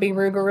one's going to be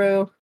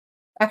Rougarou.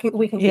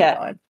 We can keep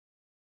Yeah.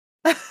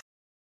 going.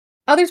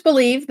 Others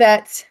believe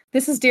that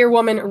this is Deer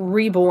Woman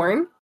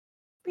reborn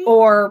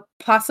or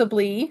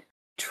possibly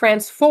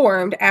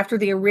transformed after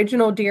the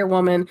original Deer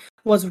Woman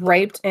was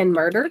raped and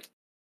murdered.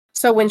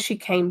 So when she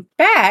came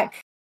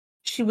back,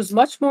 she was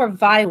much more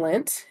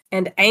violent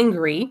and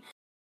angry.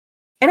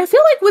 And I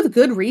feel like with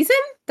good reason,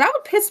 that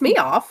would piss me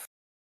off.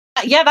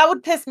 Yeah, that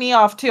would piss me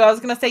off too. I was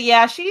gonna say,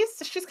 yeah, she's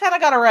kind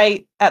of got a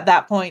right at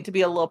that point to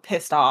be a little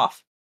pissed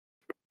off.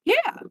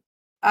 Yeah.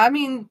 I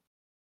mean,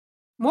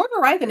 more of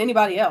a right than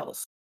anybody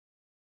else.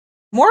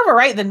 More of a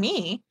right than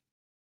me.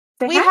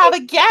 Say We hi. have a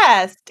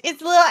guest.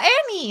 It's little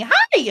Annie.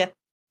 Hi.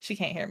 She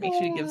can't hear me.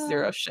 She gives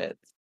zero shits.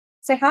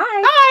 Say hi.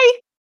 Hi.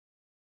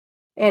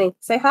 Annie,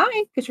 say hi.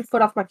 Get your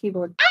foot off my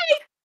keyboard.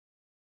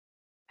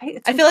 Hi.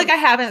 I feel like I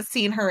haven't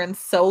seen her in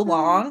so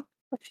long.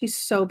 She's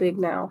so big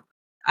now.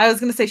 I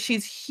was going to say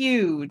she's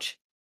huge.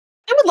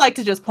 I would like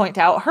to just point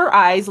out her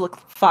eyes look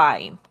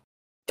fine.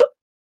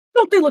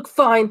 Don't they look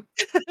fine?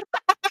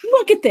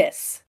 Look at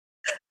this.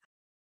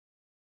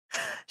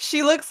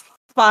 She looks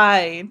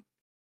fine.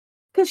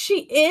 Because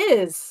she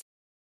is.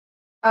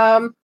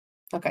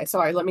 Okay,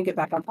 sorry, let me get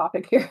back on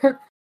topic here.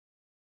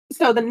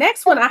 So the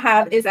next one I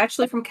have is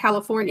actually from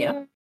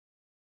California.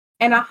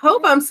 And I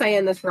hope I'm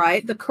saying this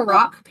right. The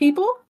Karak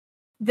people,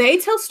 they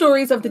tell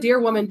stories of the deer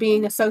woman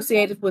being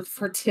associated with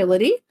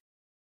fertility,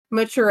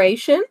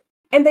 maturation,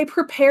 and they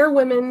prepare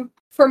women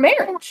for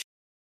marriage.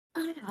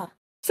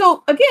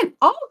 So again,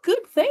 all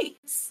good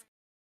things.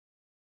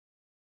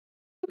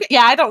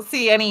 Yeah, I don't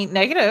see any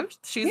negatives.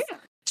 She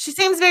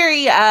seems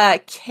very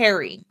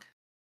caring.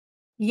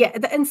 Yeah,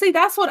 and see,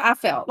 that's what I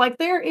felt. Like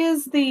there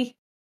is the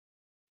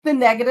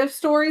negative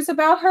stories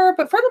about her,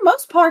 but for the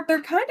most part,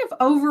 they're kind of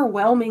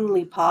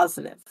overwhelmingly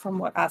positive from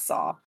what I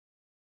saw.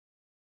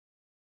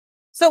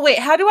 So wait,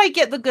 how do I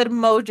get the good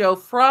mojo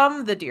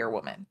from the deer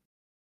woman?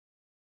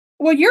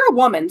 Well, you're a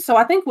woman, so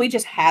I think we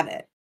just have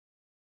it.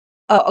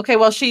 Oh, okay.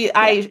 Well,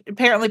 I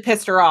apparently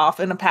pissed her off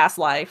in a past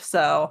life,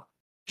 so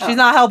she's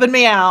not helping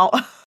me out.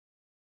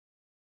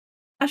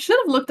 I should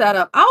have looked that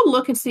up. I'll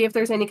look and see if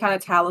there's any kind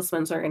of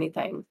talismans or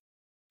anything.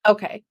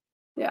 Okay.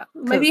 Yeah.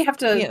 Maybe you have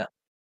to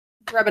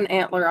rub an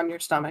antler on your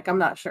stomach. I'm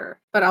not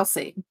sure, but I'll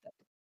see.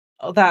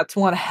 Oh, that's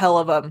one hell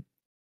of an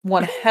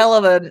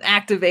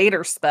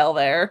activator spell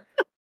there.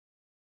 I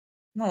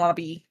don't want to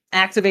be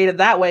activated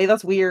that way.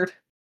 That's weird.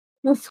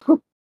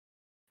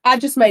 I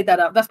just made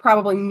that up. That's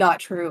probably not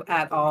true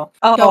at all.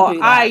 Oh, don't do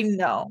that. I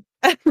know.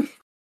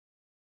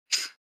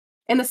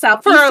 In the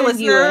southeastern for our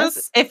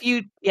listeners,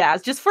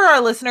 US, just for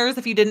our listeners,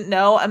 if you didn't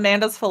know,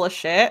 Amanda's full of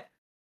shit.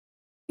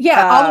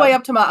 Yeah, all the way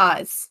up to my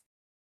eyes.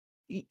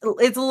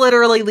 It's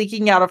literally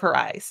leaking out of her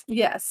eyes.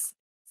 Yes.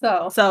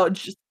 So So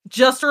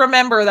just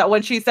remember that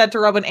when she said to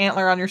rub an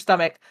antler on your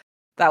stomach,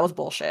 that was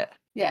bullshit.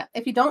 yeah,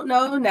 if you don't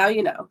know, now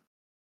you know.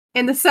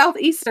 In the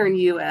southeastern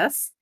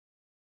U.S.,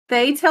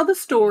 they tell the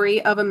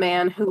story of a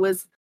man who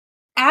was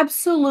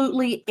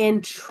absolutely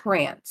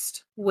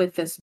entranced with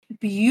this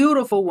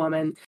beautiful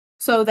woman.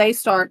 So they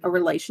start a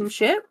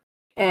relationship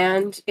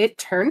and it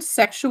turns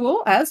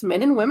sexual, as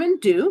men and women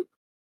do.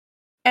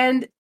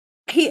 And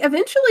he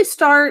eventually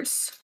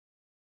starts,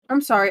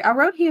 I'm sorry, I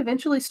wrote he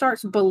eventually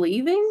starts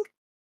believing.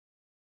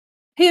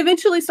 He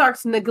eventually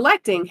starts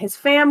neglecting his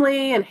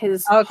family and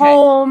his Okay.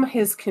 home,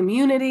 his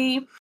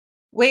community.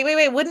 Wait.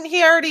 Wouldn't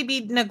he already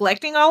be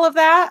neglecting all of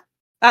that?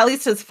 At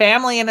least his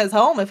family and his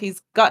home if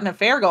he's got an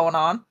affair going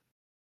on.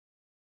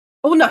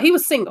 Oh, no, he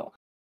was single.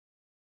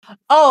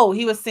 Oh,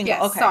 he was single.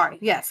 Yes, Okay. sorry.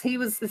 Yes, he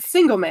was a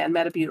single man,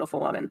 met a beautiful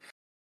woman.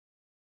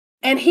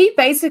 And he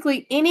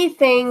basically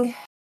anything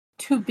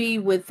to be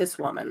with this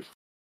woman.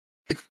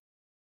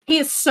 He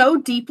is so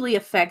deeply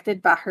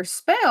affected by her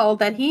spell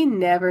that he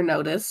never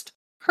noticed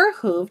her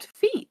hooved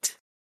feet.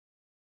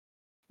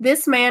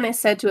 This man is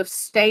said to have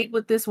stayed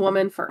with this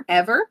woman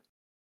forever.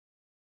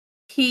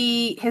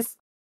 He has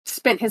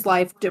spent his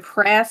life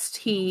depressed.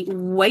 He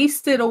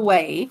wasted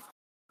away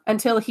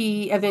until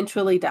he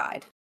eventually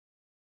died.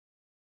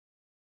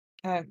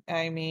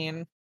 I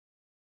mean,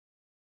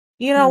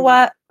 you know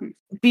what?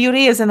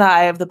 Beauty is in the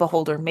eye of the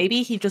beholder.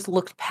 Maybe he just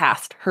looked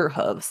past her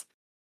hooves.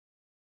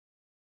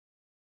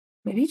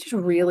 Maybe he just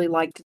really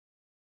liked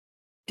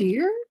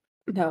deer?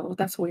 No,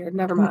 that's weird.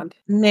 Never mind.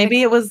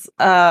 Maybe it was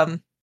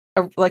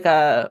like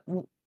a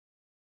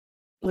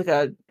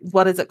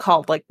what is it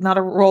called? Like not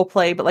a role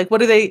play, but like what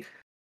do they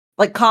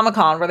like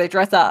Comic-Con where they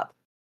dress up?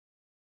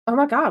 Oh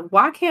my god,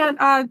 why can't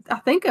I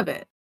think of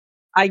it?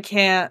 I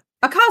can't.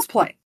 A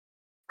cosplay.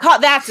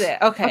 That's it.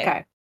 Okay.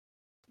 Okay.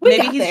 We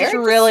Maybe got he's there. just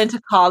real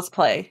into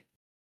cosplay.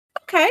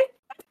 Okay.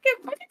 I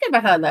can get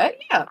behind that.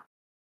 Yeah.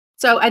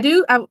 So I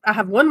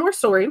have one more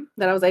story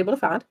that I was able to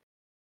find.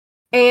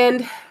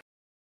 And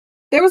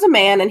there was a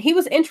man and he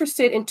was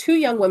interested in two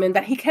young women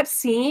that he kept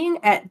seeing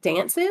at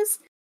dances.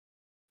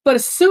 But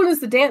as soon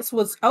as the dance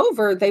was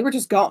over, they were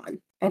just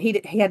gone. And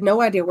he had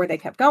no idea where they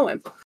kept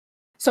going.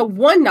 So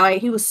one night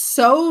he was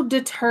so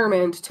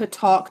determined to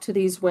talk to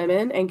these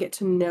women and get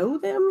to know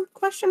them,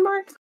 question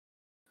mark.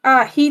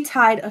 He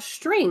tied a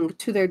string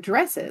to their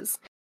dresses.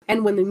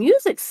 And when the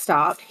music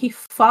stopped, he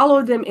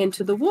followed them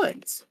into the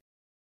woods.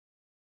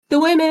 The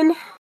women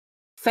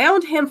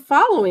found him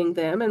following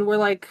them and were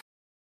like,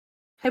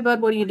 "Hey, bud,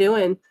 what are you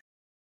doing?"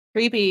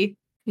 Creepy.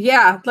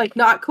 Yeah, like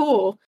not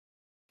cool.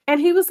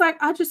 And he was like,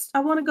 I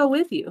want to go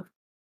with you.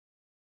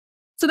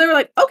 So they were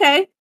like,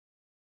 okay,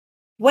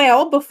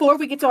 well, before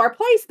we get to our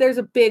place, there's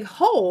a big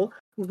hole.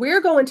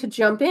 We're going to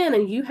jump in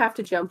and you have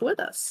to jump with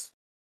us.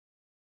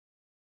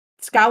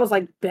 This guy was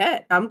like,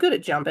 bet, I'm good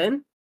at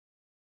jumping.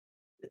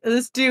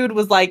 This dude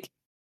was like,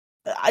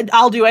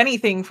 I'll do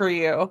anything for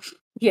you.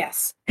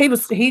 Yes. He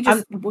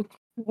just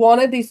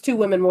wanted these two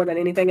women more than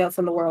anything else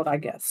in the world, I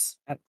guess.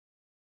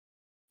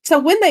 So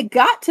when they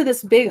got to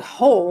this big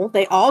hole,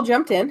 they all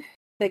jumped in.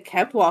 They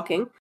kept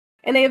walking,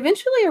 and they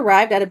eventually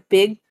arrived at a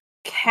big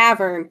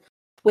cavern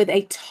with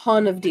a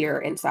ton of deer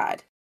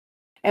inside.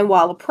 And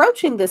while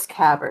approaching this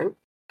cavern,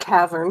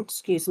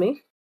 excuse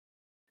me,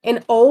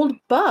 an old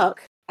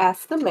buck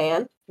asked the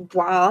man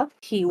why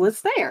he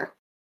was there.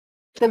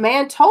 The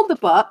man told the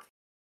buck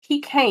he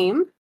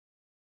came.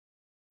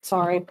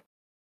 Sorry.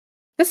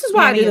 This is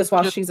why I do this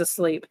while she's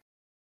asleep.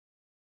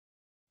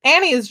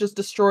 Annie is just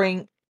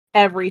destroying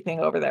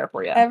everything over there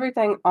for you.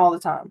 Everything all the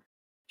time.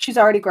 She's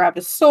already grabbed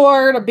a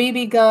sword, a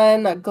BB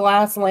gun, a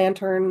glass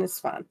lantern. It's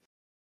fine.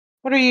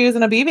 What are you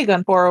using a BB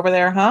gun for over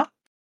there, huh?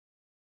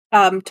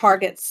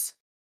 Targets.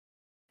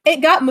 It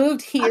got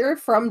moved here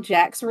from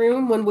Jack's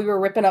room when we were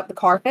ripping up the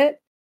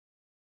carpet.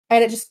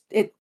 And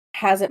it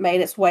hasn't made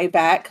its way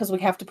back because we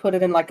have to put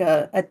it in like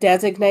a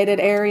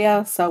designated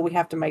area. So we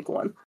have to make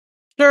one.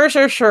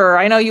 Sure.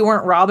 I know you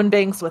weren't robbing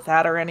banks with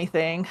that or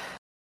anything.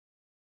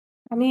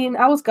 I mean,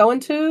 I was going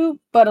to,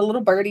 but a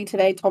little birdie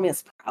today told me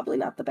it's probably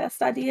not the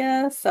best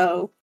idea.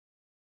 So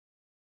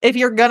if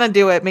you're gonna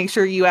do it, make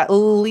sure you at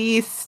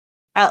least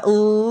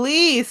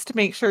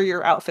make sure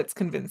your outfit's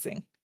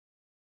convincing.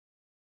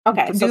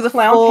 Okay, so the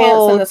clown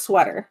pants and the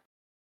sweater.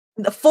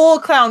 The full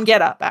clown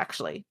getup,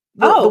 actually.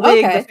 The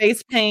wig, okay. The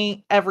face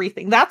paint,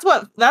 everything. That's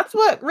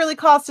what really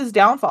caused his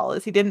downfall,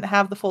 is he didn't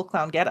have the full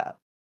clown getup.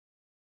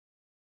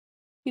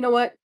 You know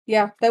what?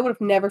 Yeah, they would have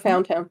never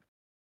found him.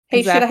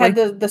 He should have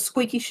had the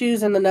squeaky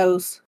shoes and the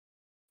nose.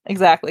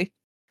 Exactly.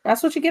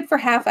 That's what you get for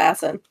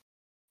half-assing.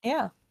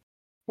 Yeah.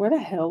 Where the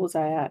hell was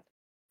I at?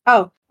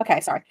 Oh,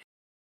 okay, sorry.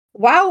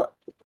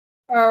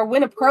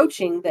 When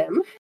approaching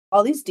them,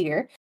 all these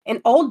deer,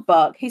 an old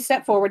buck, he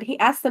stepped forward, he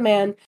asked the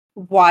man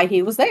why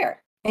he was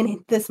there.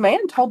 And this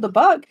man told the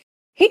buck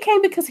he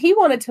came because he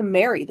wanted to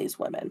marry these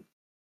women.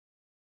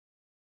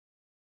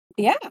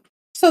 Yeah.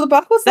 So the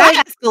buck was That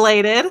like,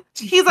 escalated.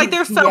 He's like,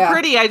 they're so yeah,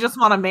 pretty, I just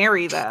want to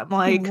marry them.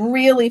 Like,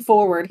 really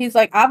forward. He's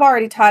like, I've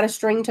already tied a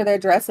string to their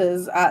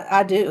dresses.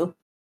 I do.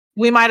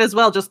 we might as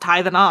well just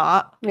tie the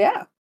knot.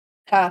 Yeah.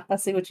 I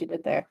see what you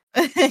did there.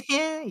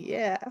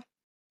 Yeah.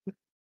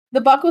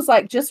 The buck was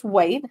like, just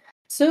wait.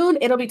 Soon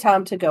it'll be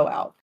time to go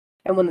out.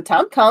 And when the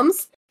time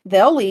comes,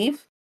 they'll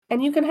leave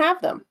and you can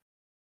have them.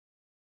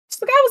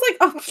 So the guy was like,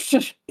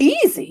 oh,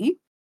 easy.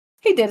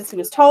 He did as he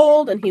was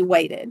told and he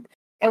waited.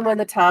 And when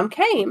the time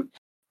came,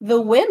 the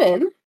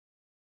women,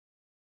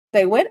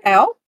 they went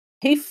out.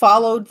 He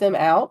followed them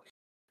out.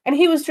 And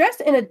he was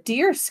dressed in a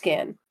deer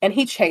skin and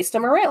he chased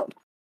them around.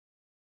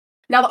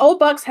 Now, the old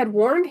bucks had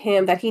warned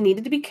him that he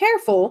needed to be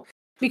careful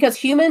because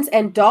humans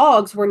and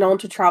dogs were known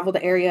to travel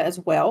the area as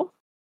well.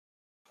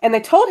 And they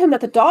told him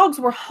that the dogs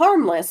were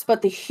harmless,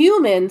 but the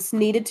humans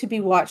needed to be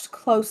watched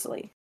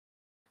closely.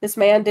 This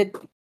man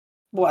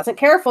wasn't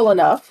careful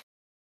enough,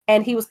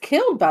 and he was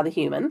killed by the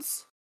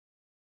humans.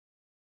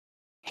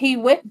 He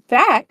went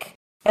back,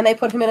 and they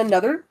put him in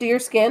another deer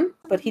skin,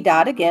 but he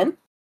died again.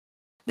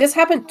 This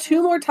happened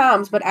 2 more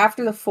times, but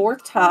after the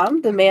 4th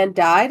time, the man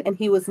died, and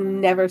he was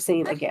never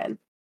seen again.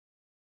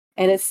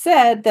 And it's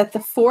said that the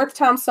 4th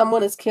time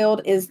someone is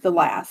killed is the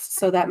last,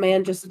 so that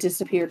man just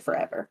disappeared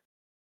forever.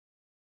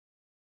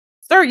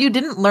 Sir, you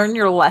didn't learn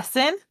your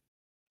lesson?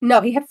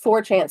 No, he had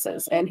 4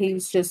 chances, and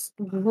he's just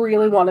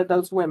really wanted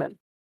those women.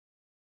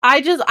 I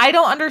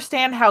don't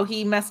understand how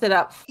he messed it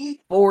up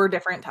 4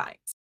 different times.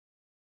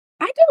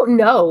 I don't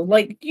know.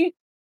 Like, and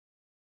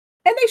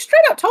they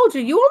straight up told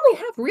you only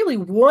have really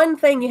one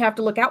thing you have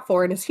to look out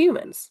for, and it's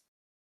humans.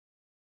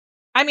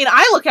 I mean,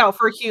 I look out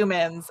for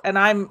humans, and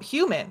I'm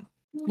human.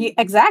 Yeah,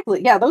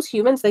 exactly. Yeah, those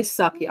humans, they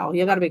suck, y'all.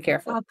 You gotta be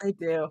careful. Oh, they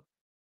do.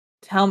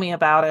 Tell me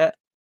about it.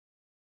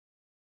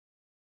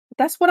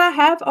 That's what I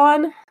have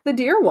on the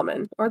deer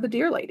woman, or the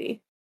deer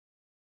lady.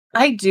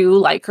 I do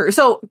like her.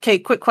 So, okay,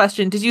 quick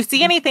question. Did you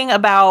see anything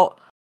about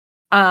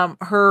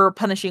her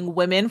punishing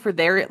women for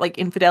their like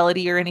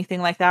infidelity or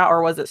anything like that,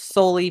 or was it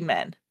solely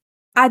men?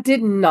 I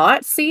did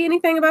not see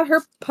anything about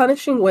her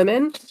punishing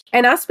women,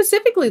 and I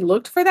specifically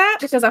looked for that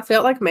because I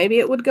felt like maybe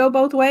it would go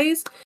both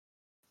ways.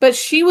 But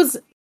she was,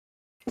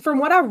 from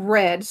what I've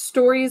read,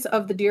 stories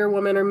of the deer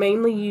woman are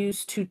mainly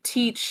used to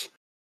teach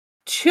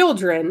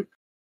children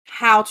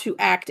how to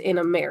act in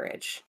a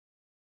marriage.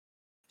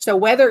 So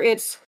whether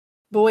it's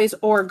boys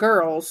or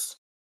girls,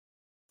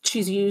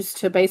 she's used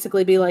to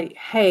basically be like,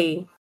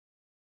 hey,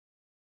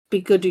 be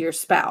good to your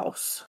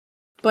spouse.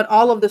 But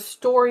all of the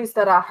stories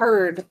that I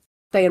heard,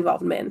 they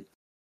involved men.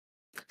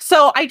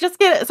 So I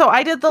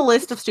did the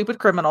list of stupid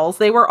criminals.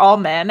 They were all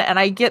men, and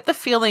I get the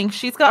feeling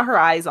she's got her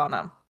eyes on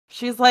them.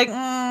 She's like,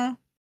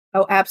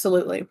 Oh,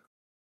 absolutely.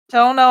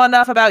 don't know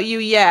enough about you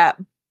yet,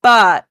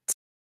 but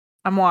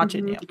I'm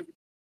watching you.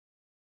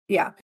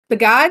 Yeah. The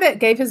guy that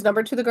gave his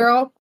number to the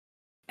girl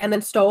and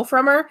then stole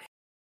from her,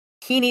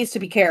 he needs to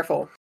be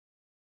careful.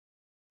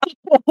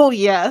 Oh,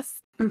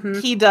 yes.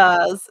 Mm-hmm. He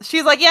does.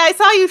 She's like, yeah, I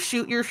saw you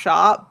shoot your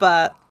shot,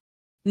 but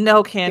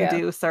no can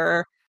do,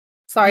 sir.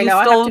 Sorry, you now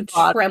I have to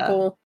vodka.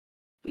 trample.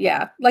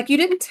 Yeah. Like, you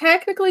didn't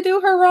technically do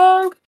her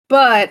wrong,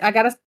 but I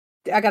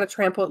gotta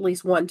trample at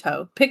least one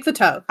toe. Pick the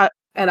toe,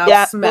 and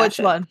I'll smash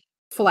it one?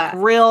 Flat.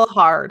 Real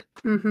hard.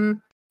 Mm-hmm.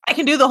 I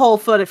can do the whole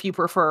foot if you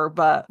prefer,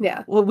 but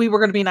yeah, well, we were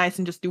going to be nice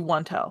and just do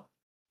one toe.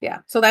 Yeah.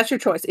 So that's your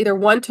choice. Either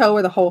one toe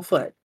or the whole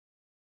foot.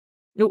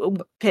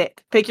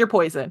 Pick your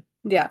poison.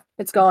 Yeah.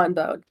 It's gone,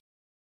 though.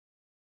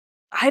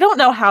 I don't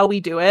know how we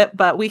do it,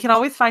 but we can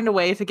always find a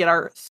way to get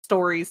our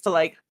stories to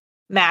like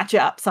match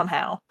up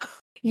somehow.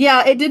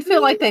 Yeah, it did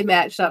feel like they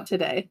matched up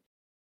today.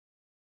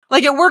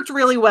 Like it worked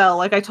really well.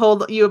 Like I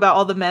told you about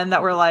all the men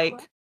that were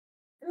like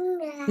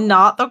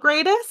not the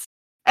greatest.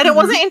 And it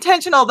wasn't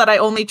intentional that I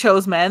only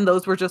chose men.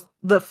 Those were just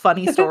the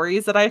funny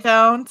stories that I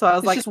found. So I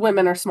was like, just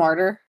women are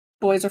smarter.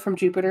 Boys are from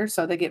Jupiter,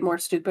 so they get more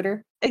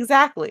stupider.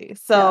 Exactly.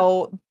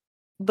 So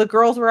the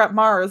girls were at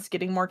Mars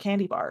getting more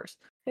candy bars.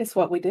 It's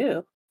what we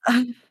do.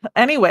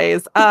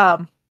 Anyways,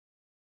 it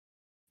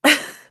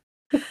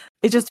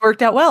just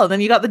worked out well. And then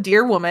you got the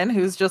deer woman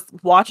who's just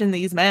watching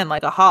these men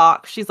like a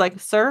hawk. She's like,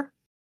 sir,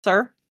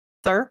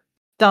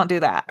 don't do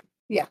that.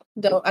 Yeah.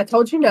 Don't. I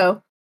told you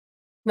no.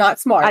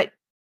 Not smart.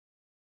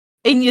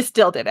 And you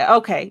still did it.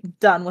 Okay,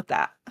 done with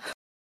that.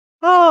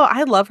 Oh,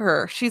 I love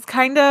her. She's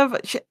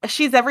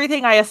she's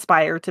everything I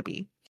aspire to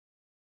be.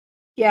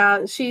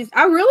 Yeah,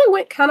 I really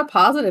went kind of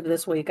positive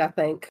this week, I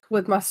think,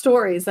 with my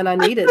stories, and I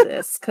needed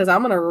this because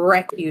I'm going to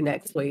wreck you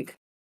next week.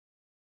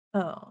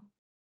 Oh.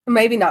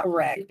 Maybe not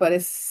wreck, but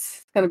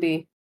it's going to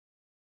be...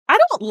 I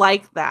don't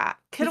like that.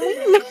 Can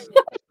we...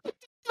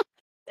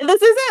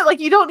 This isn't like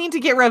you don't need to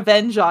get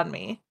revenge on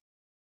me.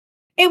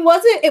 It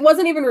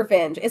wasn't even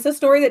revenge. It's a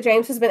story that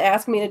James has been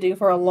asking me to do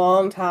for a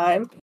long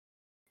time.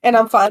 And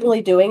I'm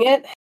finally doing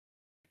it.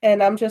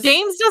 And I'm just...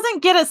 James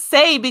doesn't get a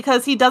say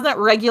because he doesn't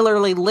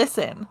regularly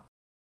listen.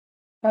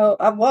 Oh,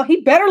 well,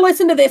 he better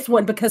listen to this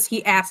one because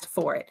he asked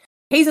for it.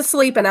 He's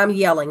asleep and I'm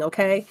yelling,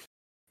 okay?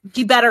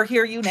 He better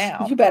hear you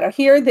now. You better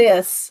hear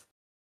this.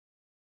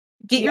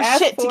 Get You your asked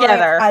shit for it.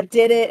 together. I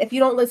did it. If you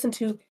don't listen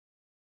to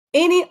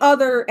any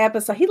other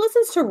episode, he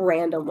listens to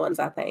random ones,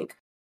 I think.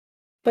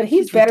 But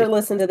he's better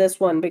listen to this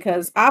one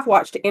because I've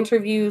watched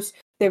interviews.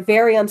 They're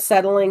very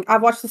unsettling.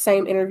 I've watched the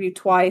same interview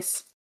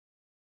twice.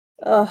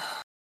 I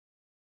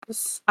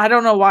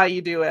don't know why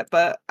you do it,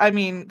 but I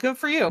mean, good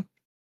for you.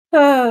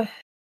 I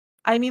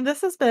mean,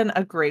 this has been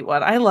a great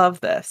one. I love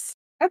this.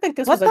 I think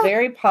this was a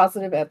very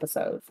positive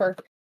episode for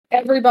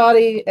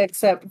everybody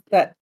except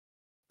that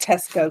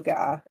Tesco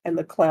guy and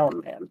the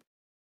clown man.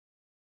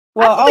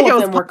 Well, all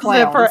of them were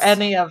clowns. For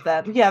any of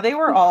them. Yeah, they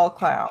were all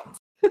clowns.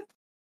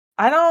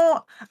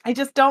 I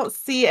just don't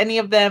see any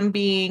of them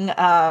being,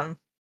 how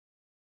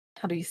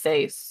do you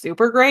say,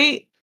 super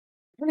great?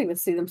 I don't even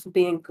see them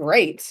being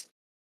great.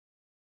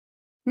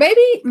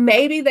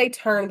 Maybe they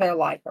turn their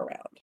life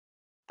around.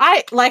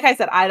 Like I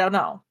said, I don't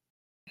know.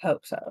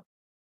 Hope so.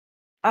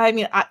 I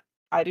mean,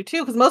 I do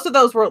too, because most of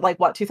those were like,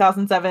 what,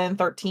 2007,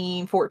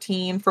 13,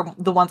 14, from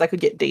the ones I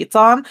could get dates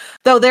on.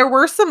 Though there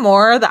were some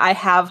more that I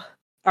have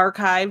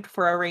archived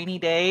for a rainy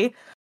day,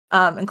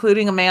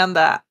 including a man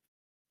that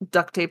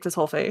duct taped his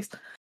whole face.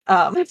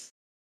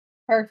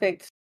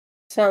 Perfect.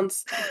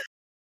 Sounds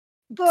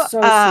so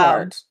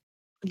smart.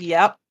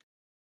 Yep.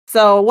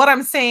 So what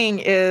I'm saying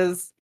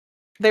is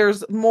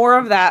there's more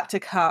of that to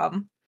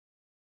come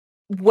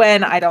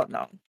when I don't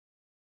know.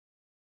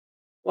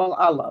 Well,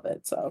 I love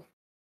it, so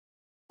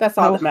that's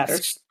all that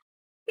matters.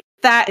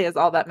 That is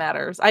all that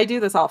matters. I do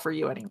this all for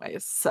you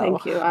anyways. So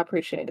thank you. I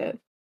appreciate it.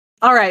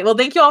 All right. Well,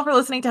 thank you all for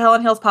listening to Hell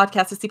on Heels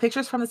Podcast. To see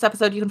pictures from this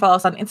episode, you can follow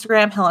us on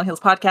Instagram, Hell on Heels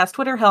Podcast,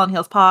 Twitter, Hell on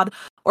Heels Pod,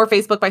 or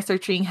Facebook by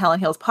searching Hell on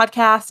Heels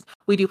Podcast.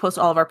 We do post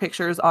all of our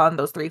pictures on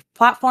those 3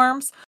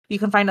 platforms. You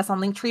can find us on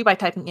Linktree by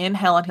typing in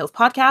Hell on Heels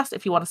Podcast.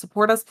 If you want to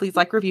support us, please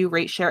like, review,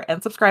 rate, share,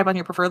 and subscribe on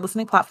your preferred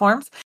listening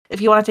platforms.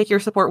 If you want to take your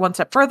support one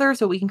step further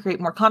so we can create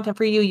more content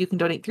for you, you can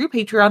donate through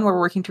Patreon, where we're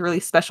working to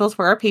release specials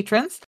for our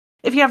patrons.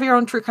 If you have your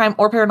own true crime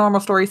or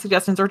paranormal story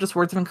suggestions or just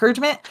words of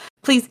encouragement,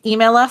 please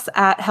email us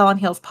at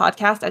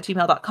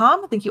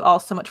hellonheelspodcast@gmail.com. Thank you all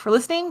so much for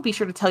listening. Be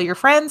sure to tell your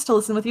friends to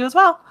listen with you as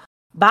well.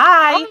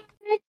 Bye!